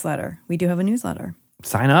D&D newsletter. We do have a newsletter.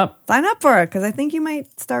 Sign up For it because I think you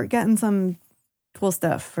might start getting some cool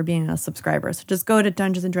stuff for being a subscriber. So just go to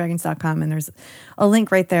DungeonsandDragons.com and there's a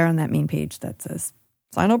link right there on that main page that says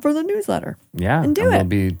sign up for the newsletter. Yeah. And we'll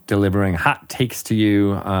be delivering hot takes to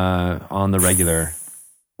you on the regular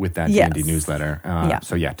with that D&D newsletter.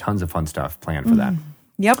 So tons of fun stuff planned for that.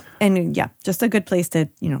 Yep. And just a good place to,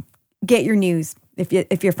 get your news.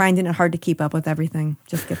 If you're finding it hard to keep up with everything,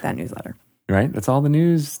 just get that newsletter. Right. That's all the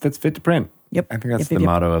news that's fit to print. Yep. I think that's the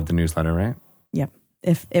motto of the newsletter, right? Yep.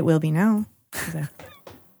 If it will be now.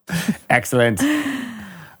 Excellent.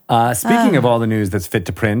 Speaking of all the news that's fit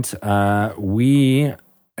to print, we,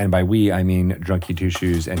 and by we, I mean Drunky Two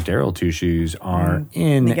Shoes and Daryl Two Shoes, are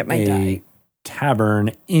in a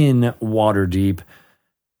tavern in Waterdeep.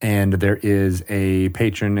 And there is a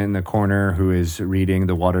patron in the corner who is reading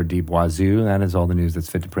the Waterdeep Wazoo. That is all the news that's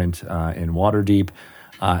fit to print in Waterdeep,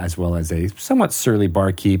 as well as a somewhat surly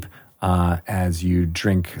barkeep as you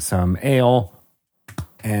drink some ale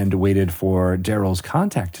and waited for Daryl's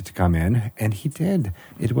contact to come in, and he did.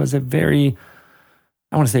 It was a very,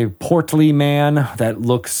 I want to say, portly man that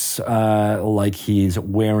looks like he's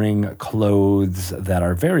wearing clothes that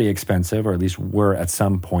are very expensive, or at least were at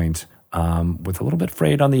some point, with a little bit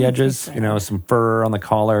frayed on the edges, some fur on the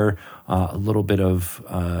collar, a little bit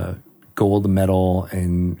of gold metal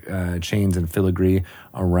and chains and filigree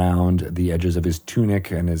around the edges of his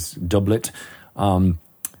tunic and his doublet.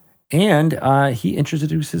 And he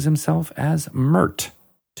introduces himself as Mert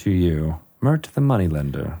to you. Mert the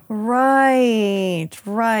moneylender. Right.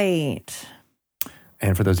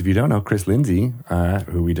 And for those of you who don't know, Chris Lindsay,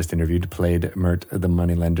 who we just interviewed, played Mert the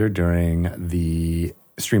moneylender during the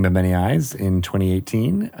Stream of Many Eyes in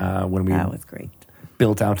 2018 when we that was great.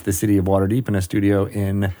 Built out the city of Waterdeep in a studio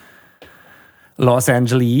in Los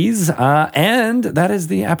Angeles, and that is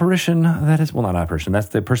the apparition. That's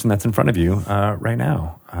the person that's in front of you right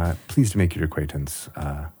now. Pleased to make your acquaintance.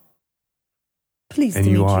 Pleased and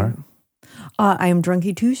to you meet are? you. I am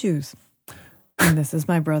Drunky Two Shoes, and this is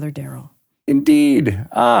my brother Daryl. Indeed.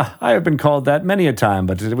 I have been called that many a time,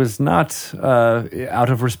 but it was not out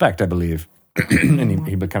of respect, I believe. And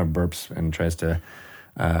he kind of burps and tries to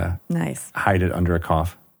nice hide it under a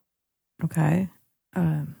cough. Okay.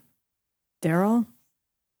 Daryl?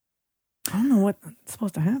 I don't know what's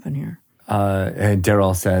supposed to happen here. And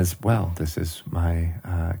Daryl says, well, this is my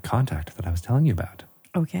contact that I was telling you about.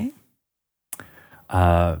 Okay.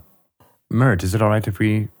 Mert, is it all right if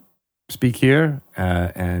we speak here?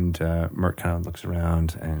 And Mert kind of looks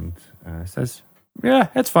around and says, yeah,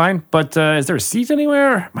 it's fine. But is there a seat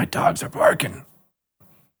anywhere? My dogs are barking.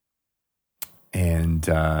 And,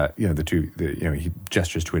 he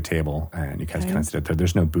gestures to a table and you guys kind of sit there.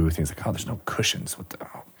 There's no booth. And he's like, oh, there's no cushions. What the...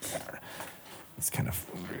 Oh. He's kind of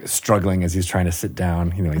struggling as he's trying to sit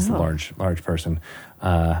down. He's a large person.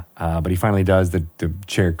 But he finally does. The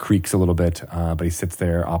chair creaks a little bit, but he sits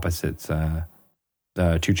there opposite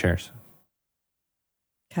the two chairs.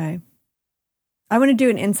 Okay. I want to do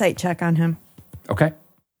an insight check on him. Okay.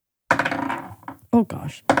 Oh,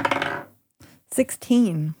 gosh.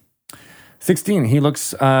 16. 16. He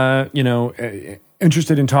looks,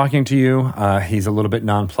 interested in talking to you. He's a little bit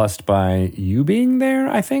nonplussed by you being there,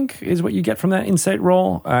 I think, is what you get from that insight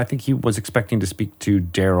roll. I think he was expecting to speak to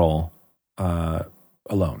Daryl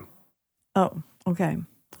alone. Oh, okay.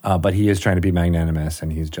 But he is trying to be magnanimous,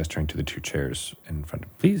 and he's gesturing to the two chairs in front of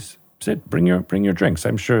him. Please, sit. Bring your drinks.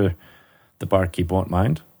 I'm sure the barkeep won't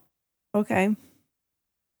mind. Okay.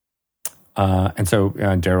 And so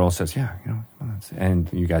Daryl says, yeah, and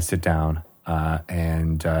you guys sit down,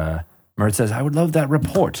 and Mert says, I would love that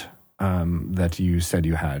report that you said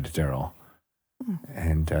you had, Daryl.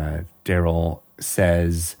 And Daryl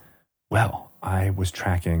says, well, I was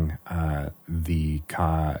tracking the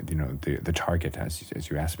target as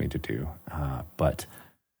you asked me to do, but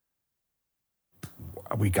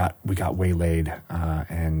we got waylaid,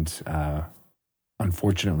 and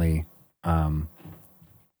unfortunately,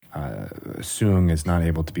 Soong is not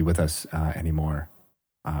able to be with us anymore,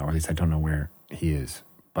 or at least I don't know where he is.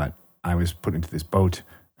 But I was put into this boat,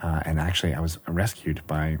 and actually I was rescued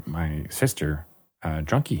by my sister,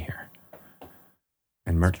 Drunky here.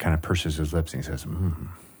 And Mert kind of purses his lips and he says,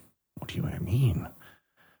 what do you mean?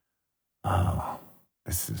 Oh,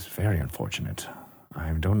 this is very unfortunate.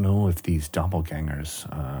 I don't know if these doppelgangers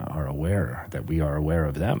are aware that we are aware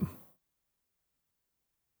of them.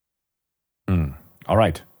 All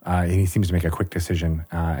right. He seems to make a quick decision,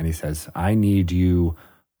 and he says, I need you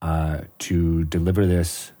to deliver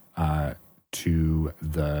this to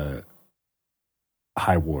the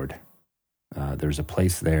High Ward. There's a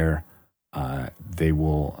place there. They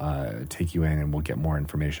will take you in, and we'll get more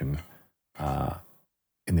information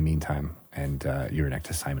in the meantime, and your next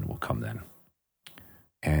assignment will come then.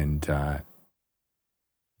 And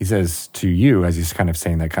he says to you, as he's kind of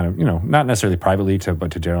saying that, kind of, not necessarily privately, but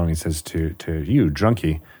to Daryl, and he says to you,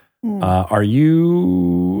 Drunky, are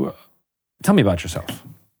you... Tell me about yourself.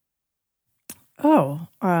 Oh,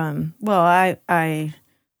 well, I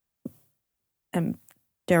am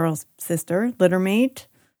Daryl's sister, littermate.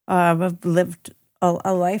 I've lived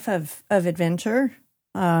a life of adventure,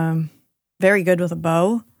 very good with a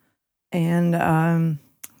bow, and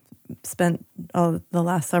spent the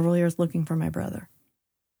last several years looking for my brother.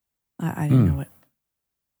 I didn't know it.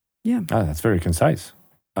 Yeah. That's very concise.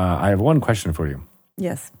 I have one question for you.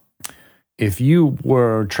 Yes. If you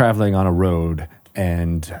were traveling on a road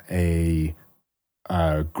and a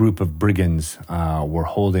group of brigands were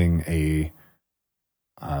holding a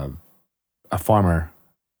farmer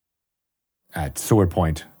at sword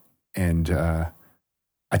point and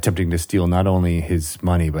attempting to steal not only his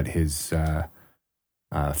money but his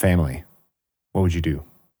family, what would you do?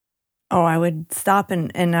 Oh, I would stop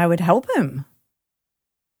and I would help him.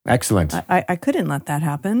 Excellent. I couldn't let that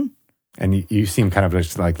happen. And you seem kind of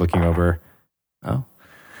just like looking over. Oh.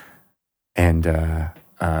 And,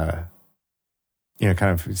 kind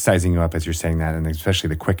of sizing you up as you're saying that, and especially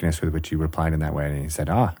the quickness with which you replied in that way. And he said,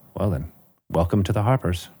 well then, welcome to the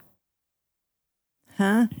Harpers.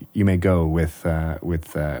 Huh? You may go with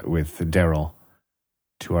Daryl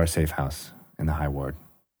to our safe house in the High Ward.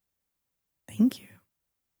 Thank you.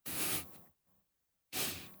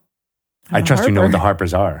 I trust you know what the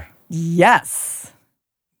Harpers are. Yes.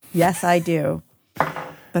 Yes, I do.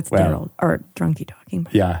 That's Daryl, or Drunky talking.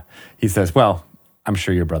 Yeah. He says, well, I'm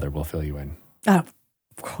sure your brother will fill you in. Oh,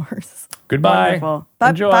 of course. Goodbye. Wonderful.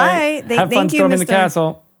 Enjoy. Bye. Have fun storming the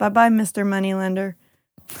castle. Bye-bye, Mr. Moneylender.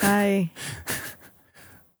 Bye.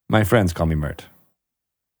 My friends call me Mert.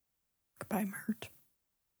 Goodbye, Mert.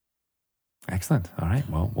 Excellent. All right.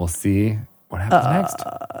 Well, we'll see what happens next.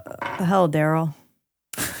 The hell, Daryl.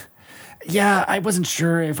 Yeah, I wasn't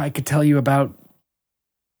sure if I could tell you about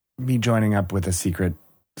me joining up with a secret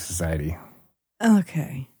society.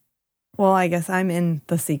 Okay. Well, I guess I'm in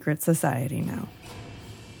the secret society now.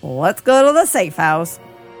 Let's go to the safe house.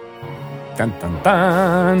 Dun, dun,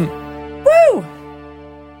 dun. Woo!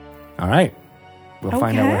 All right. we'll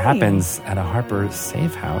find out what Okay. happens at a Harper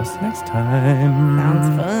safe house next time.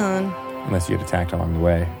 Sounds fun. Unless you get attacked along the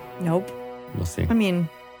way. Nope. We'll see. I mean,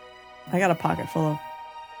 I got a pocket full of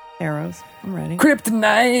arrows. I'm ready.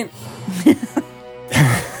 Kryptonite!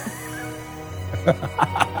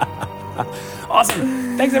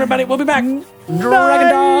 Awesome. Thanks, everybody. We'll be back.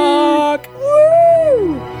 Dragon Talk!